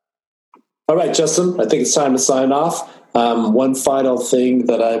 All right, Justin, I think it's time to sign off. One final thing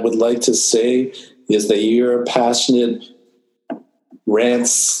that I would like to say is that your passionate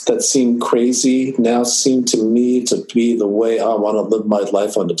rants that seem crazy now seem to me to be the way I want to live my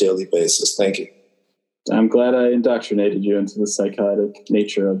life on a daily basis. Thank you. I'm glad I indoctrinated you into the psychotic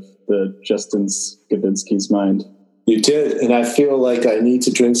nature of the Justin Skibinski's mind. You did, and I feel like I need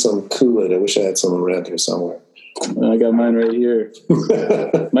to drink some Kool-Aid. I wish I had some around here somewhere. I got mine right here.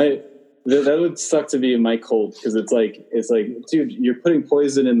 That would suck to be in my cold, because it's like, dude, you're putting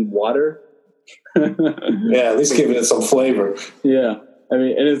poison in water. Yeah, at least giving it some flavor. Yeah, I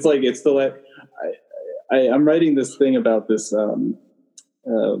mean, and it's like I'm writing this thing about this.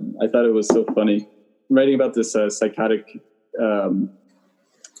 I thought it was so funny. I'm writing about this psychotic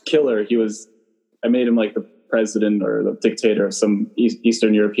killer. I made him like the president or the dictator of some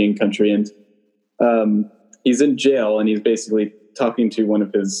Eastern European country, and he's in jail, and he's basically talking to one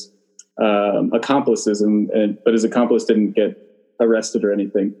of his accomplices, but his accomplice didn't get arrested or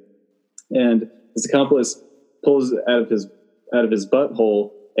anything. And his accomplice pulls out of his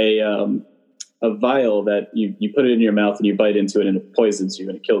butthole a vial that you put it in your mouth and you bite into it and it poisons you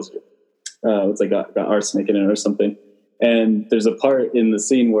and it kills you. It's like got arsenic in it or something. And there's a part in the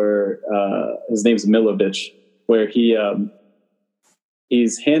scene where his name's Milovich, where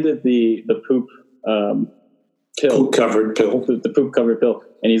he's handed the poop pill, poop covered pill, the poop covered pill,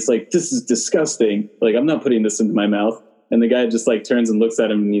 and he's like, "This is disgusting. Like, I'm not putting this into my mouth." And the guy just like turns and looks at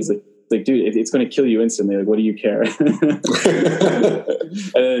him and he's like, "Dude, it's going to kill you instantly. Like, what do you care?"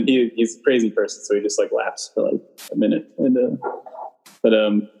 And he's a crazy person, so he just like laughs for like a minute. And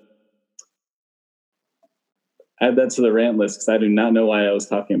add that to the rant list because I do not know why I was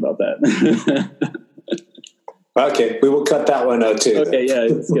talking about that. Okay, we will cut that one out too. Okay, yeah,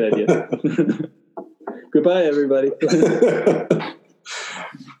 it's a good idea. Goodbye, everybody.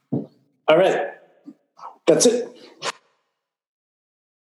 All right, that's it.